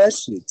got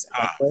questions.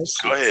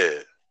 Go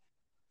ahead.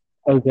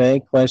 Okay,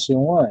 question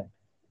 1.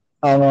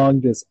 How long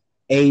does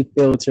a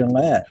filter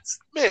last?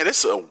 Man,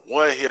 it's a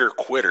one-hitter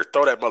quitter.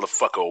 Throw that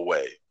motherfucker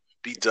away.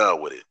 Be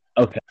done with it.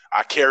 Okay.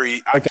 I carry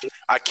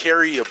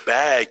a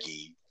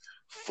baggie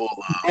full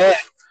of.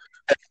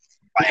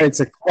 It's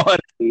a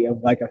quantity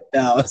of like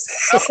 1,000.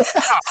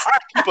 I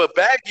keep a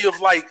baggie of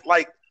like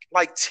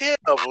 10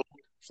 of them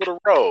for the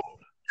road.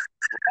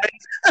 Right?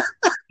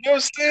 You know what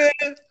I'm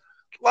saying?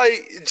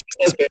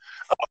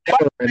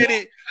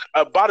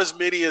 About as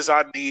many as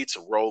I need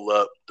to roll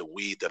up the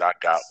weed that I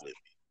got with me.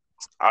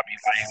 I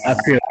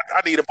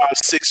need about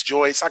 6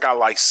 joints. I got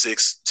like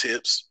 6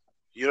 tips.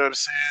 You know what I'm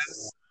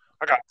saying?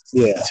 I got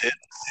 10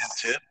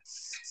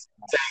 tips.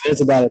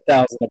 There's about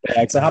 1,000 a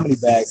bag. So how many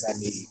bags I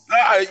need?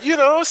 You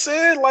know what I'm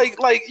saying?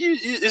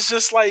 It's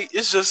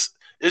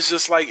it's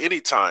just like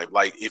anytime.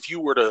 Like if you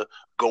were to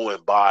go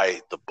and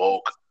buy the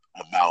bulk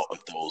amount of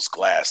those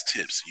glass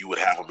tips, you would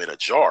have them in a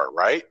jar,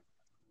 right?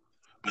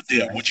 But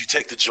then would you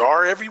take the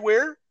jar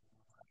everywhere?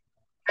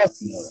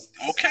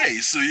 Okay,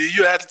 so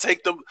you had to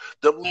take them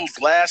little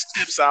glass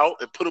tips out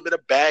and put them in a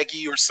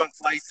baggie or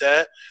something like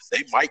that.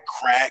 They might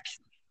crack.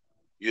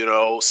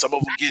 Some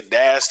of them get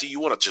nasty. You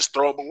want to just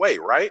throw them away,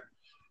 right?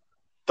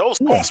 Those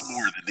cost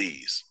more than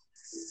these.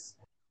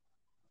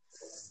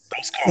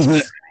 Those cost more.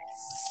 You know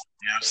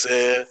what I'm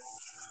saying?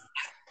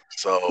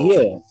 So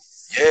yeah.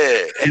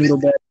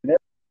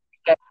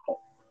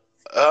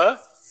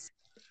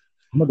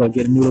 I'm gonna go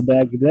get a noodle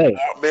bag today.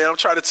 Man, I'm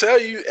trying to tell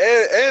you,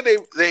 and they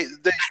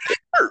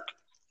work.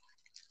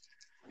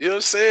 You know what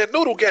I'm saying?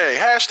 Noodle gang,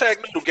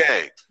 hashtag noodle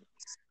gang.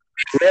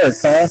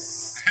 Yes, huh?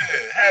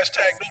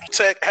 Hashtag noodle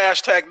tech,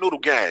 hashtag noodle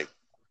gang.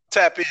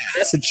 Tap in.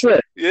 That's a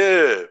trick.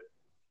 Yeah.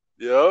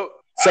 Yep.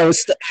 So it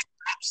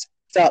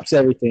stops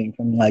everything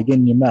from like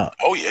getting in your mouth.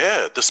 Oh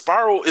yeah, the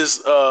spiral is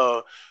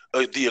the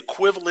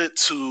equivalent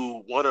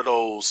to one of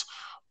those,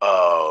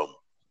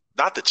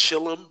 not the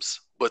chillums,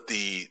 but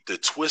the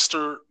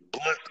twister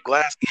blunt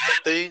glass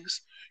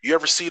things. You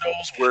ever see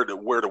those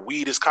where the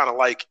weed is kind of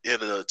like in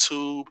a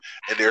tube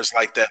and there's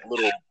like that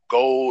little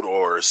gold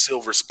or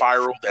silver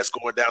spiral that's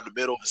going down the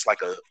middle? It's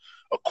like a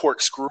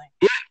corkscrew,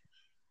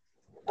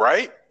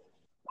 right?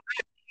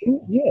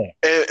 Yeah.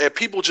 And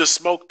people just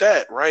smoke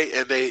that, right?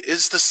 And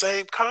it's the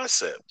same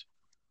concept.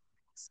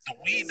 The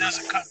weed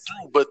doesn't come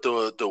through, but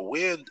the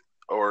wind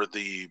or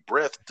the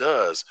breath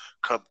does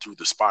come through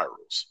the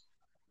spirals.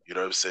 You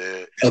know what I'm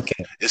saying?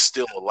 Okay. It's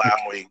still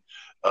allowing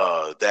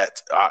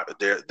that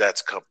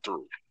to come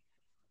through.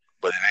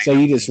 But so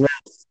you just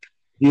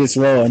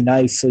roll a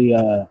nicely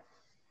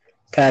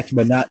packed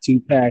but not too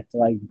packed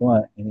like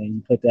blunt, and then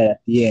you put that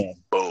at the end.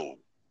 Boom.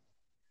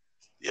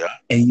 Yeah.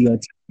 And you gonna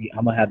tell me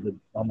I'm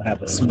gonna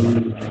have a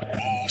smooth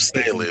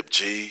sailing,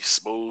 G.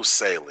 Smooth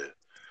sailing.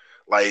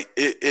 Like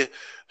it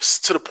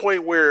to the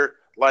point where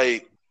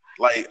like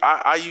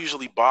I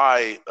usually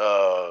buy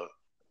the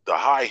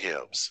high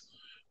hems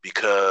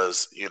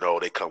because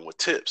they come with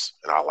tips,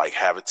 and I like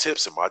having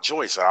tips in my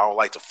joints, and I don't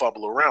like to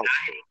fumble around with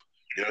them.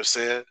 You know what I'm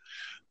saying?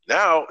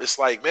 Now it's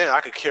like, man,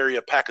 I could carry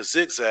a pack of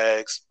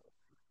zigzags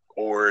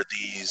or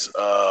these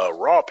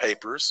raw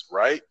papers,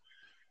 right?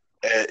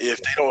 And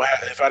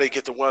if I didn't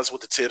get the ones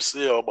with the tips,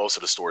 most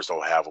of the stores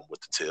don't have them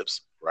with the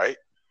tips, right?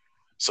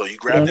 So you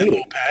grab that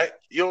little pack.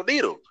 You don't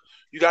need them.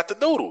 You got the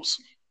noodles.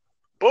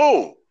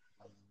 Boom.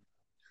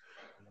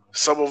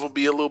 Some of them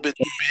be a little bit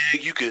too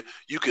big. You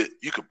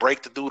could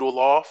break the noodle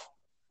off.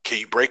 Can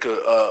you break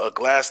a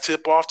glass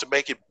tip off to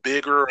make it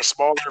bigger or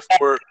smaller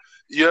for?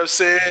 You know what I'm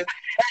saying?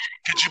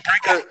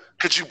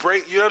 Could you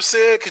break? You know what I'm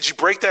saying? Could you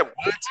break that wood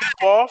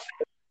tip off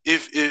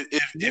if you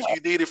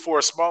need it for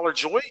a smaller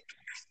joint?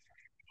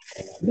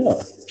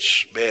 No.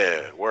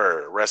 Man,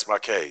 word. Rest my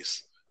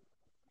case.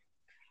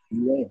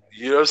 Yeah.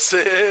 You know what I'm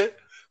saying?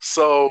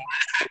 So,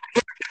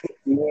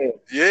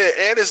 yeah,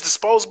 and it's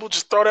disposable.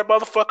 Just throw that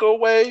motherfucker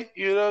away.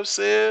 You know what I'm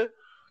saying?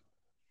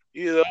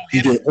 Hit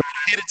it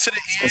to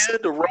the end,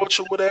 the roach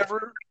or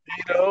whatever,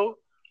 and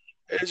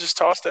just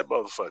toss that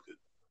motherfucker.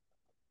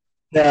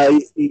 Now,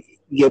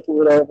 you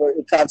pull it over,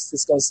 the cops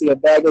just gonna see a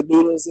bag of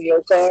noodles in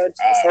your car.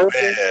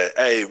 Man.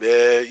 Hey,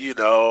 man,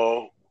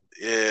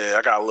 yeah,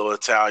 I got a little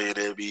Italian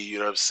in me, you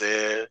know what I'm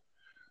saying?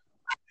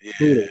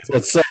 Yeah.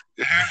 What's up?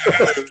 You know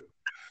what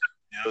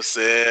I'm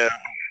saying?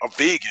 I'm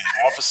vegan,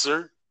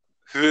 officer.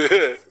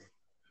 Yeah,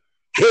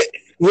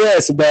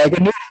 it's a bag of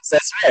noodles.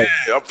 That's right.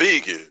 Yeah, I'm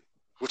vegan.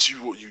 What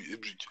you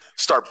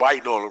start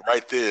biting on them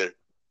right there.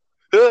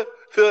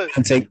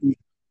 And take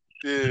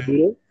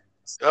noodles?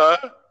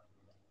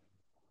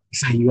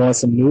 So you want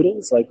some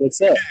noodles? Like,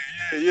 what's up?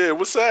 Yeah.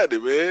 What's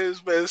happening, man?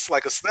 It's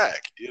like a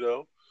snack,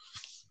 Yeah.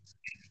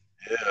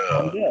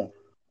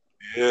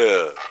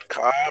 Yeah.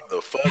 Calm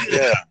the fuck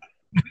down.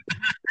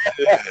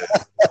 Yeah.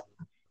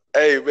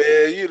 Hey,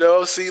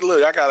 man, see,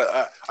 look, I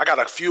got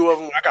a few of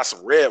them. I got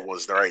some red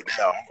ones right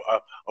now.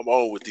 I'm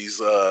on with these.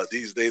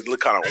 They look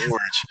kind of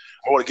orange.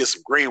 I want to get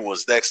some green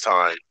ones next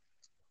time.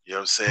 You know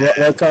what I'm saying?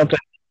 What company?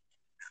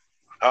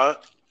 Huh?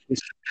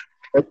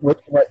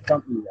 What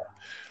company?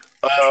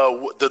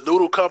 The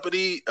noodle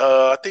company.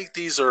 I think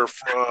these are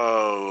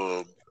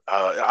from.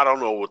 I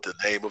don't know what the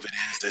name of it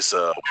is. This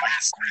white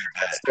green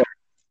bag.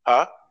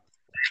 Huh?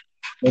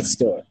 What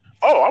store?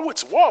 Oh, I went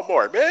to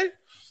Walmart, man.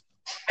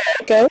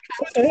 Okay.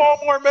 Went to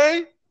Walmart,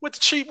 man. Went the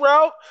cheap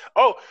route.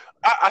 Oh,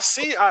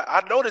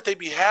 I know that they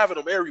be having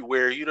them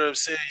everywhere. You know what I'm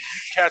saying?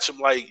 You catch them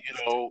like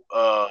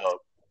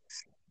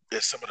in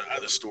some of the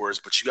other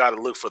stores, but you got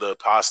to look for the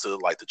pasta,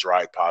 like the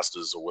dried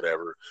pastas or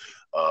whatever.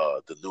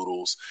 The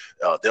noodles,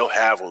 they'll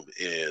have them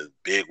in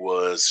big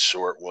ones,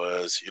 short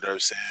ones. You know what I'm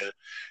saying?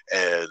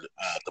 And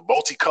the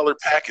multicolored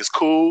pack is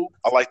cool.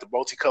 I like the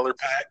multicolored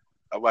pack.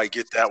 I might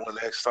get that one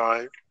next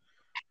time.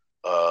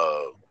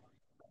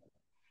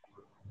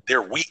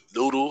 They're wheat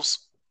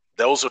noodles.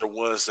 Those are the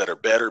ones that are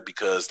better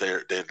because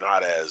they're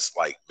not as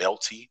like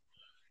melty.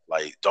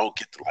 Like, don't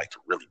get the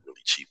really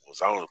really cheap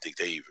ones. I don't think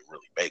they even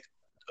really make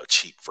a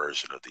cheap version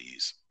version of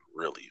these.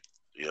 Really,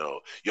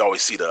 you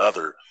always see the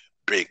other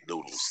big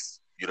noodles.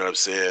 You know what I'm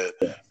saying?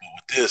 But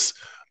with this,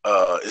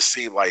 it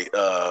seemed like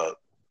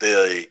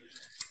they're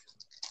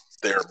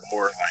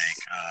more like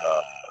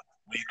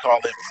what do you call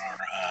it?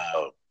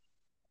 More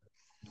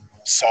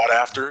sought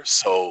after.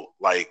 So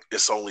like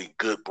it's only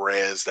good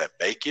brands that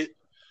make it,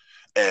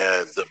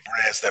 and the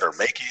brands that are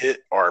making it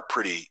are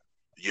pretty,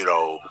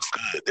 good.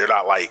 They're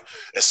not like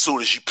as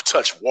soon as you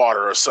touch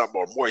water or something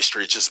or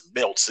moisture, it just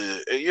melts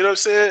it. You know what I'm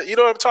saying? You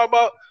know what I'm talking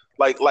about?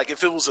 Like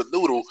if it was a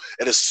noodle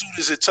and as soon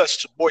as it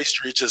touched the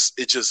moisture, it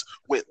just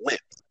went limp.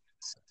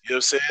 You know what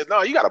I'm saying?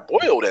 No, you gotta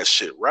boil that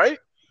shit, right?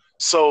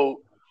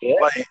 So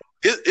like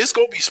it's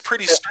gonna be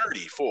pretty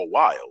sturdy for a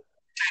while.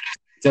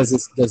 Does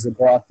it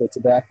block the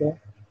tobacco?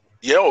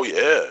 Yeah, oh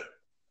yeah.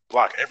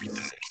 Block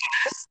everything.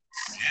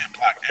 Yeah,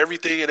 block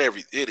everything and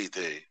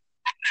anything.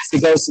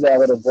 It goes to that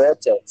little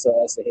vortex, so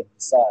it has to hit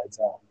the sides,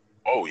 huh?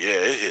 Oh yeah,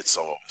 it hits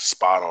on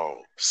spot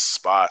on.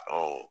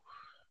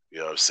 You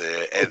know what I'm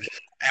saying? And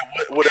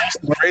what else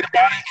is great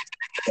about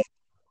it?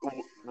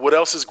 What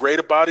else is great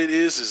about it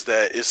is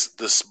that it's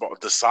the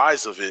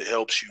size of it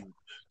helps you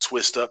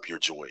twist up your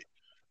joint.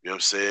 You know what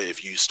I'm saying?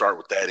 If you start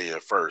with that in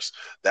first,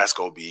 that's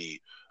gonna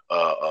be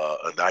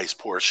a nice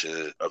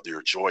portion of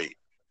your joint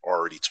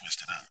already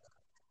twisted up.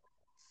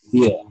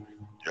 Yeah. You know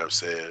what I'm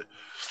saying?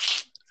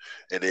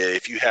 And then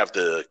if you have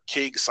the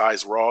king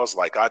size raws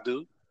like I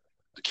do,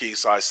 the king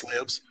size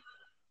slims,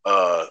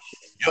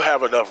 you'll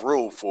have enough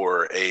room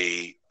for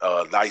a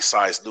nice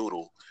sized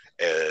noodle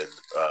and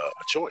a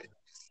joint.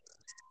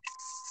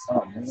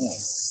 Oh man. Yeah.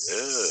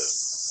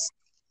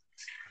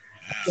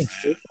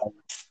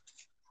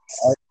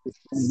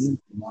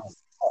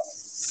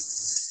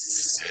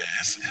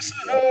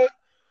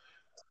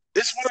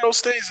 It's one of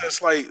those things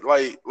that's like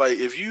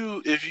if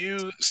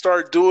you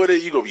start doing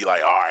it, you gonna be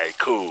like, all right,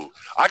 cool.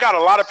 I got a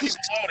lot of people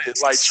on it.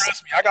 Like,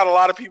 trust me, I got a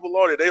lot of people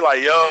on it. They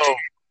like, yo,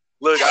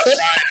 look, I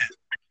tried it.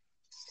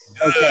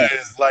 Okay.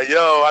 Like,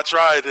 yo, I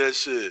tried that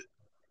shit.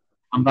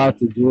 I'm about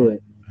to do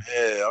it.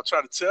 Yeah, I'm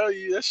trying to tell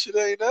you that shit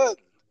ain't nothing.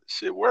 That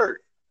shit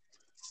work.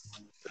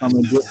 I'm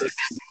gonna do it.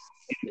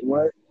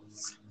 Work.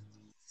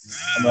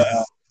 I'm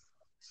gonna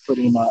put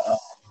in my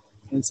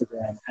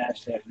Instagram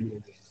hashtag noodle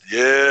gang.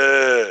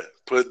 Yeah,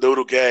 put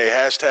noodle gang,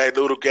 hashtag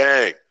noodle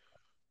gang.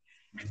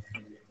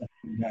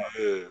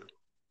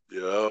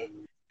 Yeah,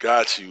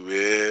 got you,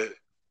 man.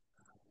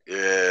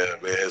 Yeah,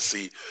 man.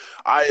 See,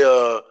 I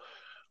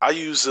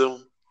use them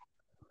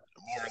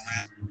more or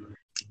less.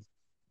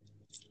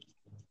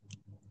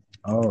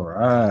 All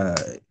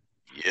right.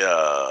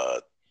 Yeah,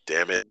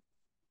 damn it.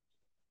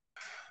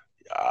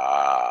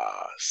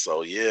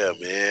 So yeah,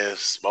 man.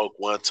 Smoke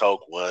one,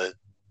 toke one.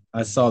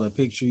 I saw the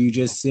picture you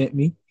just sent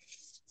me.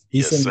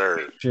 He sent me a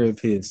picture of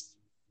his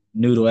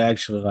noodle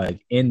actually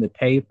like in the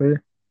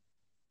paper.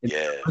 And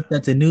yeah. I looked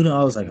at the noodle,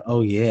 I was like,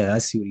 oh yeah, I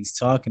see what he's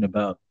talking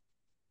about.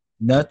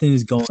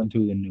 Nothing's going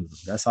through the noodle.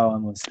 That's all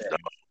I'm gonna say. No.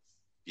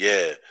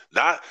 Yeah.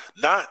 Not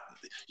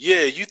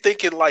yeah, you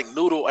thinking like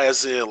noodle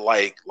as in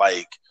like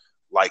the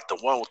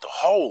one with the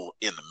hole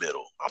in the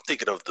middle. I'm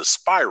thinking of the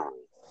spiral.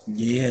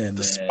 Yeah,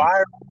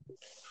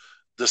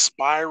 the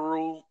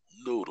spiral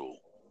noodle.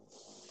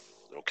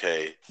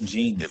 Okay.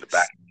 Genius. In the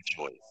back of the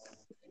joint.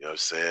 You know what I'm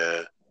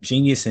saying?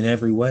 Genius in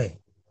every way.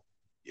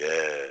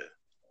 Yeah.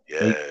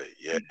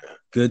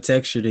 Good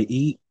texture to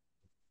eat.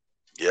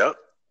 Yep.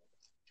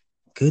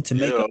 Good to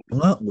make a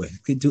blunt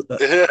with. Could do.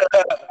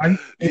 Are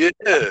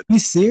you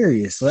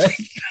serious? Like,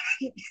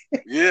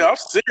 yeah, I'm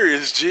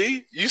serious,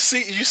 G. You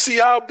see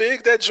how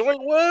big that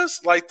joint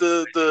was? Like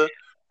the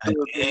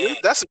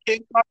that's a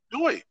king size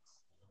joint.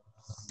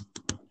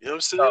 You know what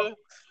I'm saying?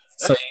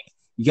 So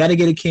you got to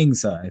get a king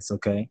size,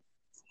 okay?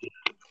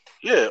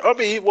 Yeah, I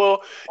mean,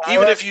 well,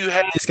 even if you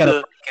had just gotta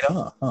break it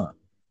off, huh?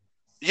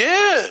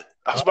 Yeah,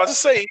 I was about to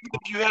say, even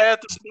if you had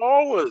the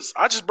small ones,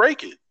 I just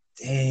break it.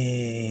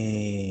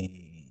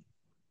 Dang.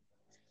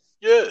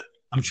 Yeah.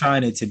 I'm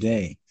trying it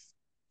today.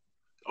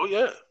 Oh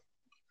yeah.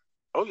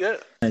 Oh yeah.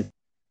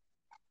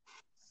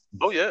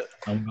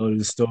 I'm going to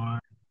the store.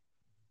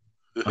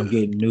 I'm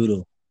getting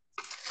noodle.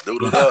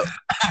 Noodled up.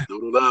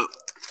 Noodled up.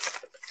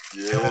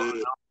 Yeah.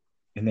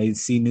 And they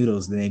see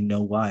noodles, and they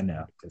know why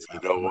now. They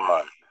know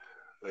why.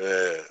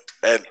 Yeah.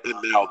 And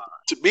now,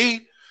 to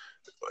me,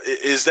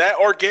 is that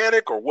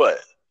organic or what?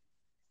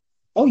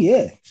 Oh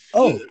yeah.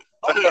 Oh,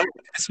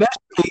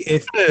 especially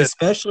if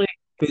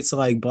it's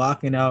like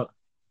blocking out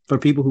for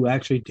people who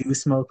actually do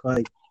smoke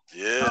like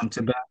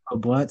tobacco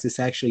blunts. It's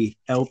actually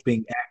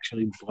helping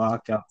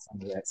block out some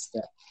of that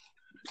stuff.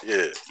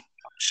 Yeah.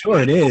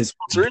 Sure, it is.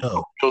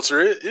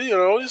 Filter it.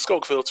 It's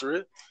gonna filter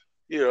it.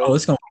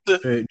 It's gonna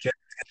filter it just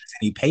as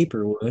any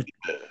paper would.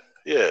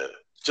 Yeah.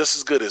 Just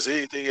as good as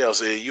anything else.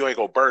 And you ain't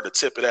gonna burn the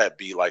tip of that.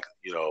 Be like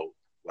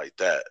like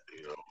that.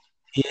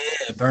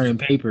 Yeah, burning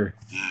paper.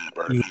 Yeah,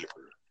 burning paper.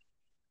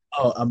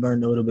 Oh, I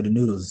burned a little bit of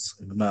noodles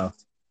in the mouth.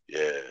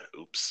 Yeah.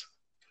 Oops.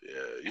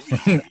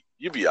 Yeah.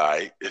 You be all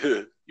right.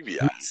 You be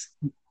all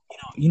right.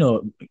 You know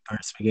what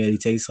burnt spaghetti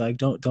tastes like.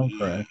 Don't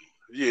cry.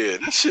 Yeah,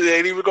 that shit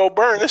ain't even gonna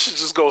burn. That shit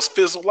just goes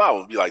fizzle out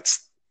and be like,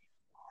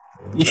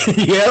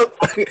 Yep,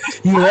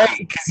 you're right.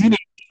 Because you need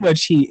too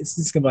much heat. It's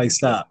just gonna be like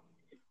stop.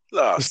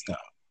 Nah, Just stop.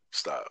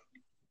 stop.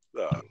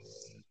 Nah.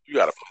 You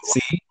gotta put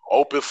like See,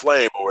 open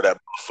flame over that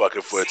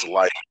motherfucker for it to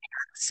light.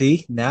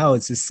 see. Now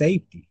it's a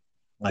safety,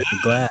 like the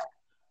glass.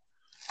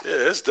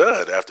 Yeah, it's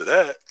done after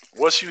that.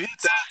 Once you hit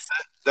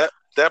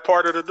that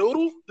part of the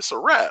noodle, it's a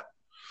wrap.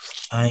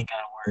 I ain't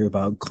gotta worry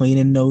about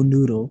cleaning no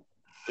noodle.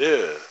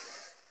 Yeah.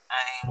 I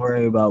ain't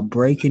worry about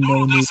breaking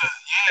no noodle.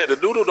 Yeah, the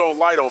noodle don't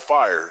light on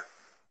fire.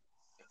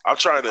 I'm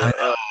trying I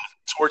to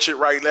torch it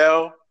right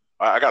now.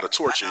 I got a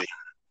torch it,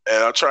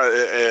 and I'm trying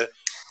and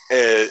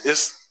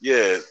it's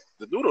the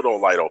noodle don't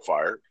light on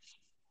fire.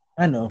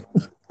 I know.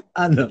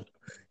 I know.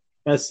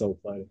 That's so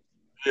funny.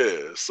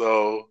 Yeah,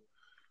 so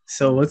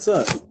So what's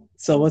up?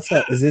 So what's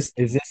up? Is this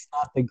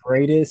not the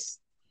greatest?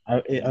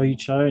 Are you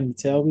trying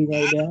to tell me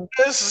right now?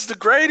 this is the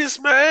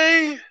greatest,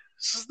 man.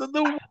 This is the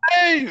new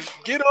wave.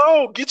 Get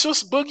on, get your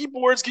boogie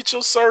boards, get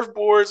your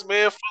surfboards,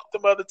 man. Fuck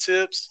them other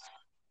tips.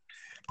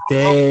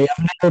 Hey,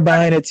 I'm never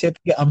buying a tip.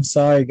 I'm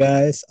sorry,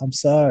 guys. I'm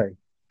sorry.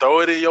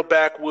 Throw it in your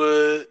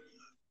backwood.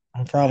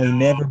 I'm probably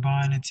never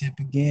buying a tip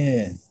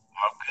again.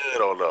 I'm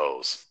good on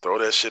those. Throw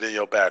that shit in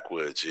your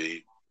backwood,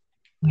 G.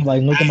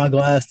 Like, look at my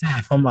glass tip.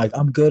 I'm like,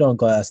 I'm good on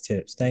glass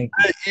tips. Thank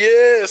you.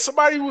 Yeah,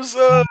 somebody was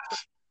somebody.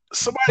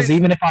 Because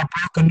even if I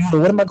broke a noodle,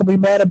 what am I gonna be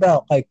mad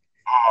about? Like,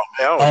 Oh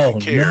man, I don't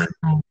even care.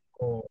 no.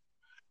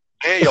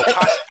 And your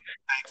pocket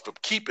for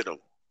keeping them.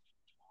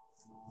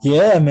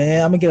 Yeah,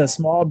 man, I'm gonna get a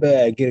small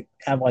bag.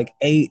 Have like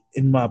 8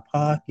 in my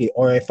pocket,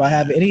 or if I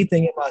have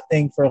anything in my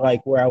thing for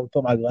like where I would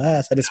put my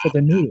glass, I just put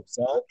the noodles.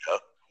 So.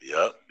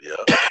 Yep.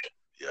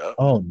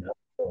 Oh no.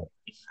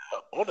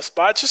 On the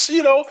spot, just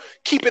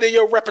keep it in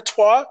your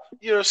repertoire.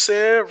 You know what I'm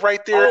saying?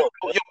 Right there,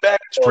 your back.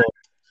 You know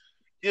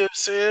what I'm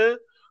saying? A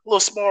little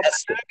small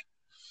bag.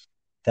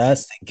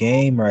 That's the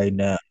game right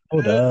now.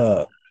 Hold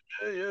up.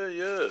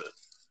 Yeah.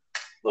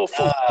 Little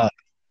fool.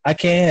 I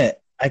can't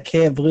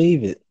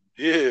believe it.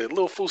 Yeah,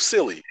 little fool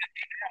silly.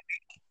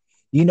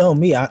 You know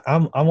me,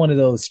 I'm one of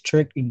those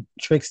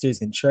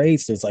tricksters and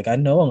tradesters. Like I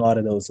know a lot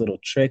of those little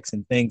tricks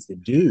and things to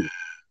do.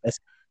 That's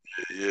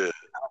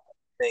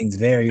things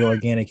very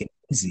organic and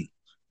easy.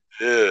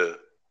 Yeah.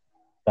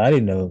 But I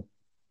didn't know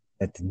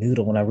that the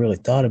noodle. When I really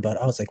thought about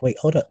it, I was like, wait,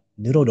 hold up,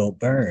 noodle don't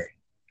burn.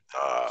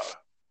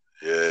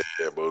 Yeah,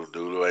 but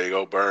noodle ain't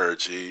gonna burn,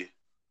 G.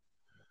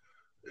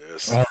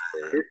 Yes, sir.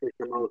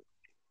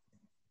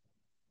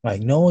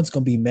 Like no one's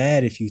gonna be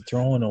mad if you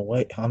throwing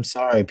away. I'm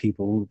sorry,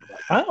 people.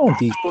 I don't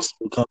think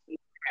people come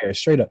here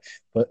straight up,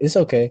 but it's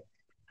okay.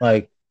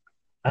 Like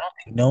I don't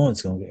think no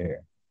one's gonna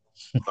care.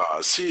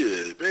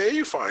 See, man,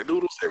 you find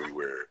noodles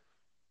everywhere.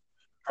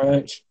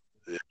 Crunch,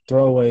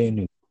 throw away a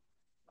noodle.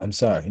 I'm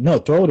sorry, no,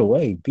 throw it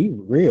away. Be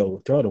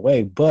real, throw it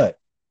away. But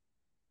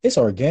it's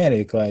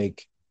organic.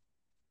 Like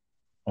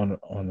on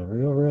the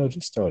real,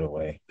 just throw it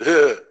away.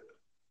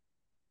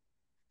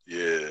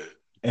 Yeah.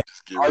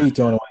 How are you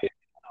throwing away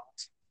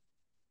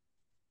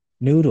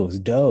noodles?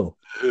 Dough.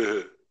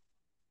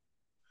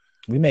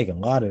 We make a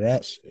lot of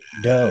that shit.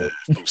 Dough.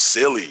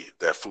 Fusilli,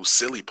 that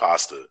fusilli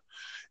pasta.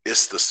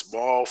 It's the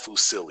small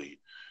fusilli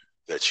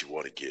that you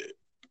want to get.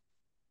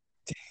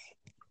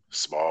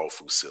 Small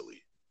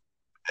fusilli.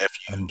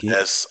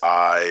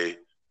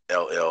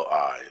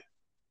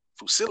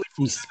 Fusilli.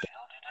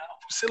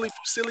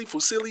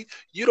 Fusilli.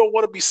 You don't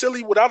want to be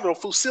silly without no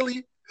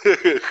fusilli.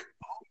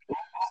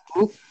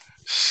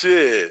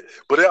 Shit.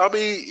 But I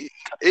mean,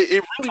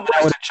 it really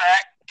was.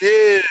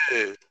 Yeah.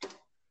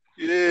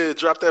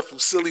 Drop that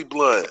fusilli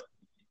blunt.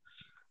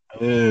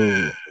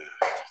 Oh.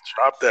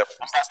 Drop that.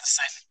 I'm about to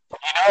say.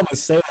 I'm gonna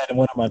say that in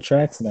one of my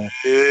tracks now.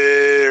 Yeah,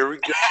 here we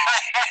go.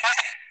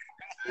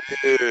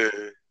 Yeah,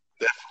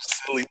 that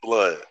Fusilli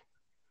blunt.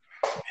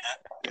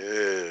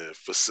 Yeah,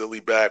 Fusilli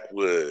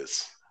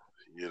backwoods.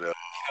 No one's gonna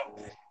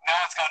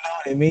know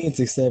what it means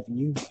except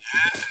you.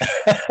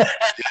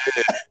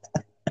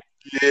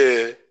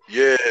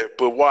 Yeah.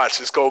 But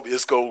watch, it's gonna be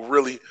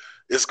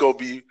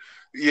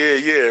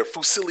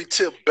Fusilli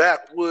tip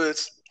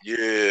backwoods.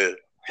 Yeah.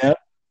 Yep.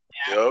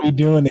 We're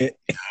doing it.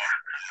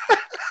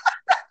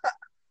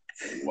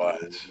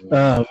 Watch. Oh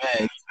man,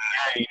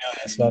 you know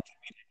that's about to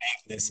be the name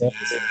of this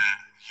episode.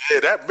 Yeah,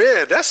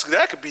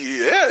 that could be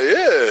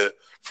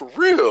for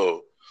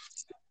real.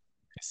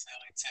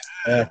 Fusilli tip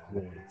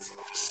backwoods.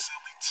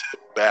 Fusilli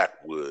tip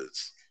backwoods.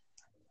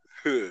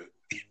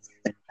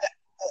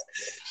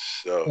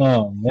 So.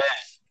 Oh man.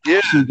 Yeah.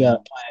 What you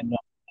got planned on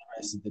the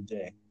rest of the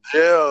day?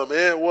 Yeah,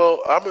 man.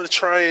 Well, I'm gonna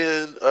try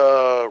and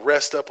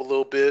rest up a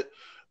little bit.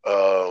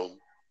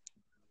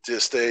 Did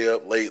stay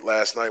up late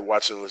last night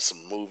watching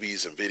some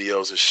movies and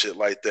videos and shit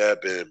like that.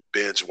 Been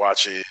binge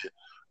watching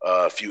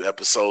a few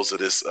episodes of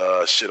this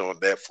shit on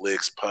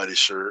Netflix,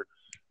 Punisher.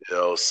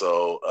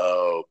 So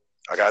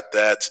I got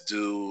that to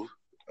do.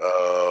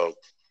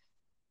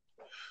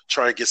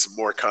 Try and get some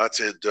more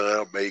content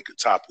done.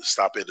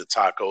 Stop in the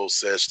taco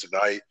sesh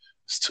tonight.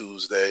 It's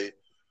Tuesday.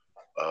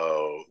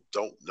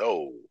 Don't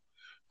know.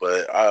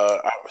 But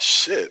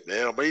shit,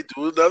 man, I may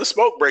do another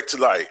smoke break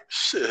tonight.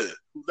 Shit,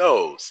 who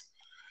knows?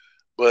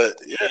 But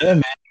yeah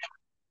man,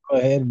 Go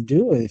ahead and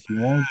do it if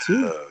you want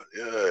to.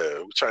 Yeah,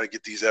 we're trying to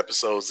get these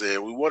episodes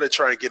in. We want to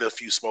try and get a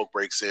few smoke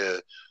breaks in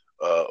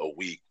a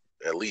week,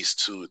 at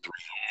least 2 or 3.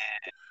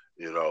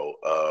 You know,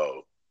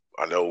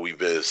 I know we've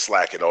been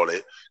slacking on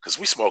it because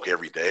we smoke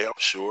every day. I'm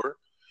sure.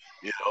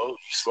 You know, you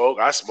smoke,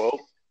 I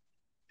smoke.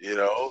 You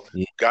know,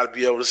 Yeah, got to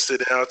be able to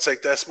sit down and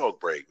take that smoke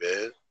break,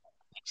 man.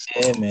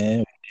 yeah,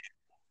 man.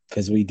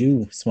 Because we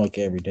do smoke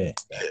every day.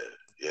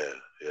 Yeah.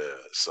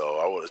 So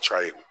I want to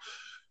try to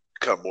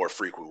become more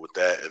frequent with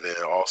that. And then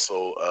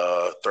also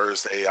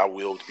Thursday, I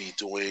will be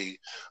doing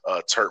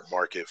Turp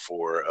Market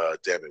for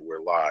Damn It, We're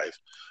Live.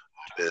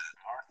 And,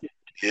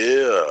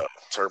 yeah,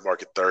 Turp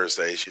Market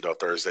Thursdays. You know,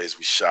 Thursdays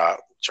we shop.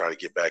 Trying to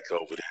get back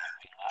over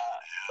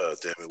there.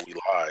 Damn It, We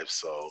Live.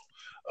 So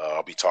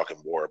I'll be talking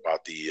more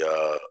about the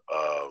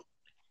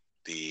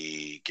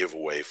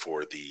giveaway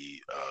for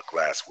the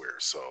glassware.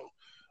 So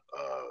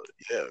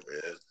yeah,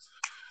 man.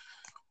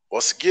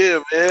 Once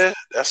again, man,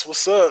 that's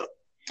what's up.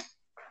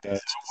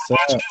 That's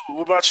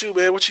What about you,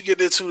 man? What you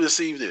getting into this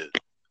evening?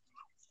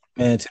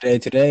 Man,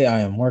 today I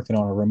am working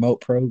on a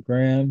remote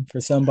program for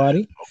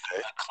somebody,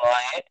 Okay. a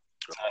client,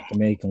 so I can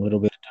make a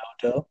little bit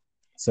of dough,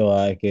 so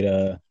I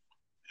could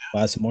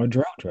buy some more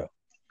dro.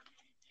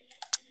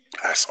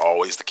 That's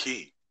always the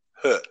key.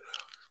 That's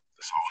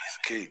always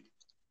the key.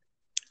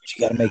 But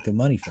you got to make the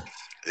money first.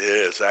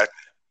 Yeah,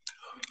 exactly.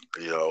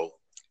 You know,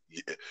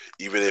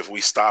 even if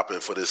we stopping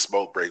for this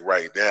smoke break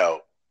right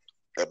now,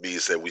 that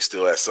means that we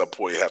still at some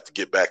point have to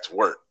get back to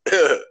work.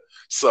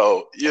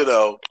 So, you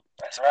know.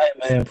 That's right,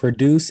 man.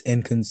 Produce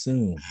and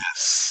consume.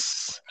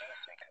 Yes.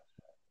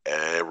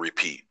 And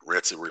repeat.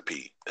 Rinse and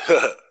repeat.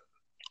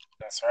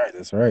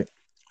 That's right.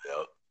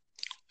 Yeah.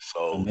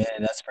 So, man,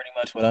 that's pretty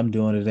much what I'm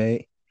doing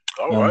today.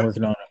 All I'm right.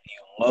 working on a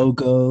few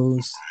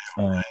logos.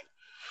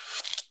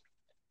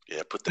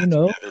 Yeah, put that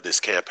together, this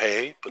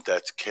campaign. Put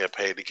that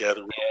campaign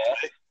together.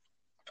 Yeah.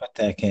 Put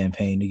that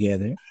campaign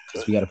together.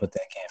 Because we got to put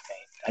that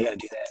campaign. I got to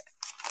do that.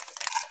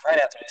 Right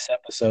after this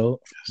episode,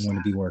 I'm going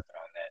to be working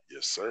on that.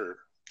 Yes, sir.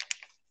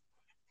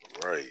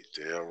 Right.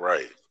 Damn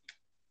right.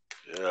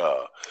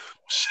 Yeah.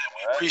 Shit,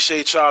 we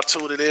appreciate y'all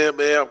tuning in,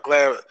 man. I'm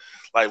glad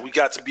like we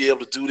got to be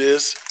able to do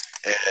this.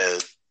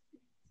 And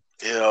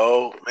you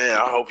know, man,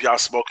 I hope y'all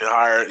smoking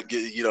higher,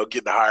 getting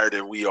higher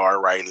than we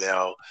are right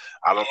now.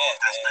 I don't know if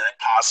that's very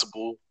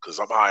possible because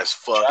I'm high as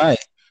fuck. Right.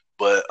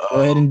 But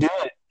go ahead and do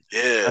it.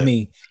 Yeah.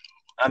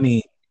 I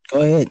mean,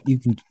 go ahead. You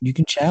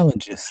can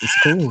challenge us. It's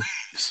cool.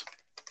 Please.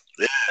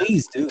 Yeah.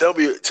 Please do.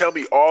 Tell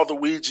me all the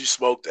weeds you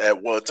smoked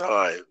at one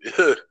time.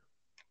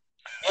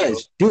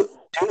 Yes, do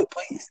it,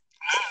 please.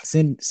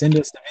 Send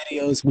us the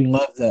videos. We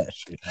love that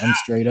shit. I'm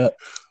straight up.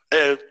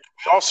 And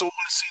we also want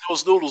to see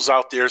those noodles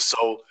out there.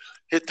 So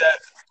hit that.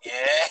 Yeah.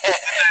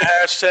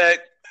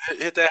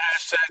 Hit that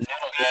hashtag.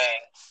 Noodle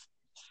gang.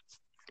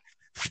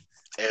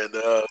 And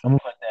I'm gonna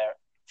put that.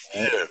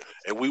 Yeah,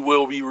 and we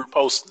will be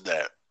reposting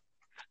that.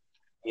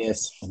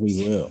 Yes,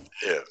 we will.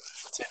 Yeah.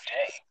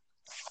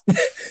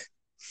 Today.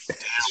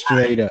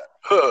 Straight up.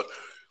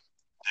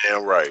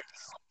 Damn right.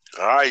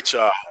 All right,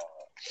 y'all.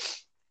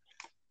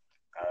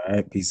 All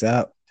right, peace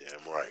out.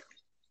 Damn right.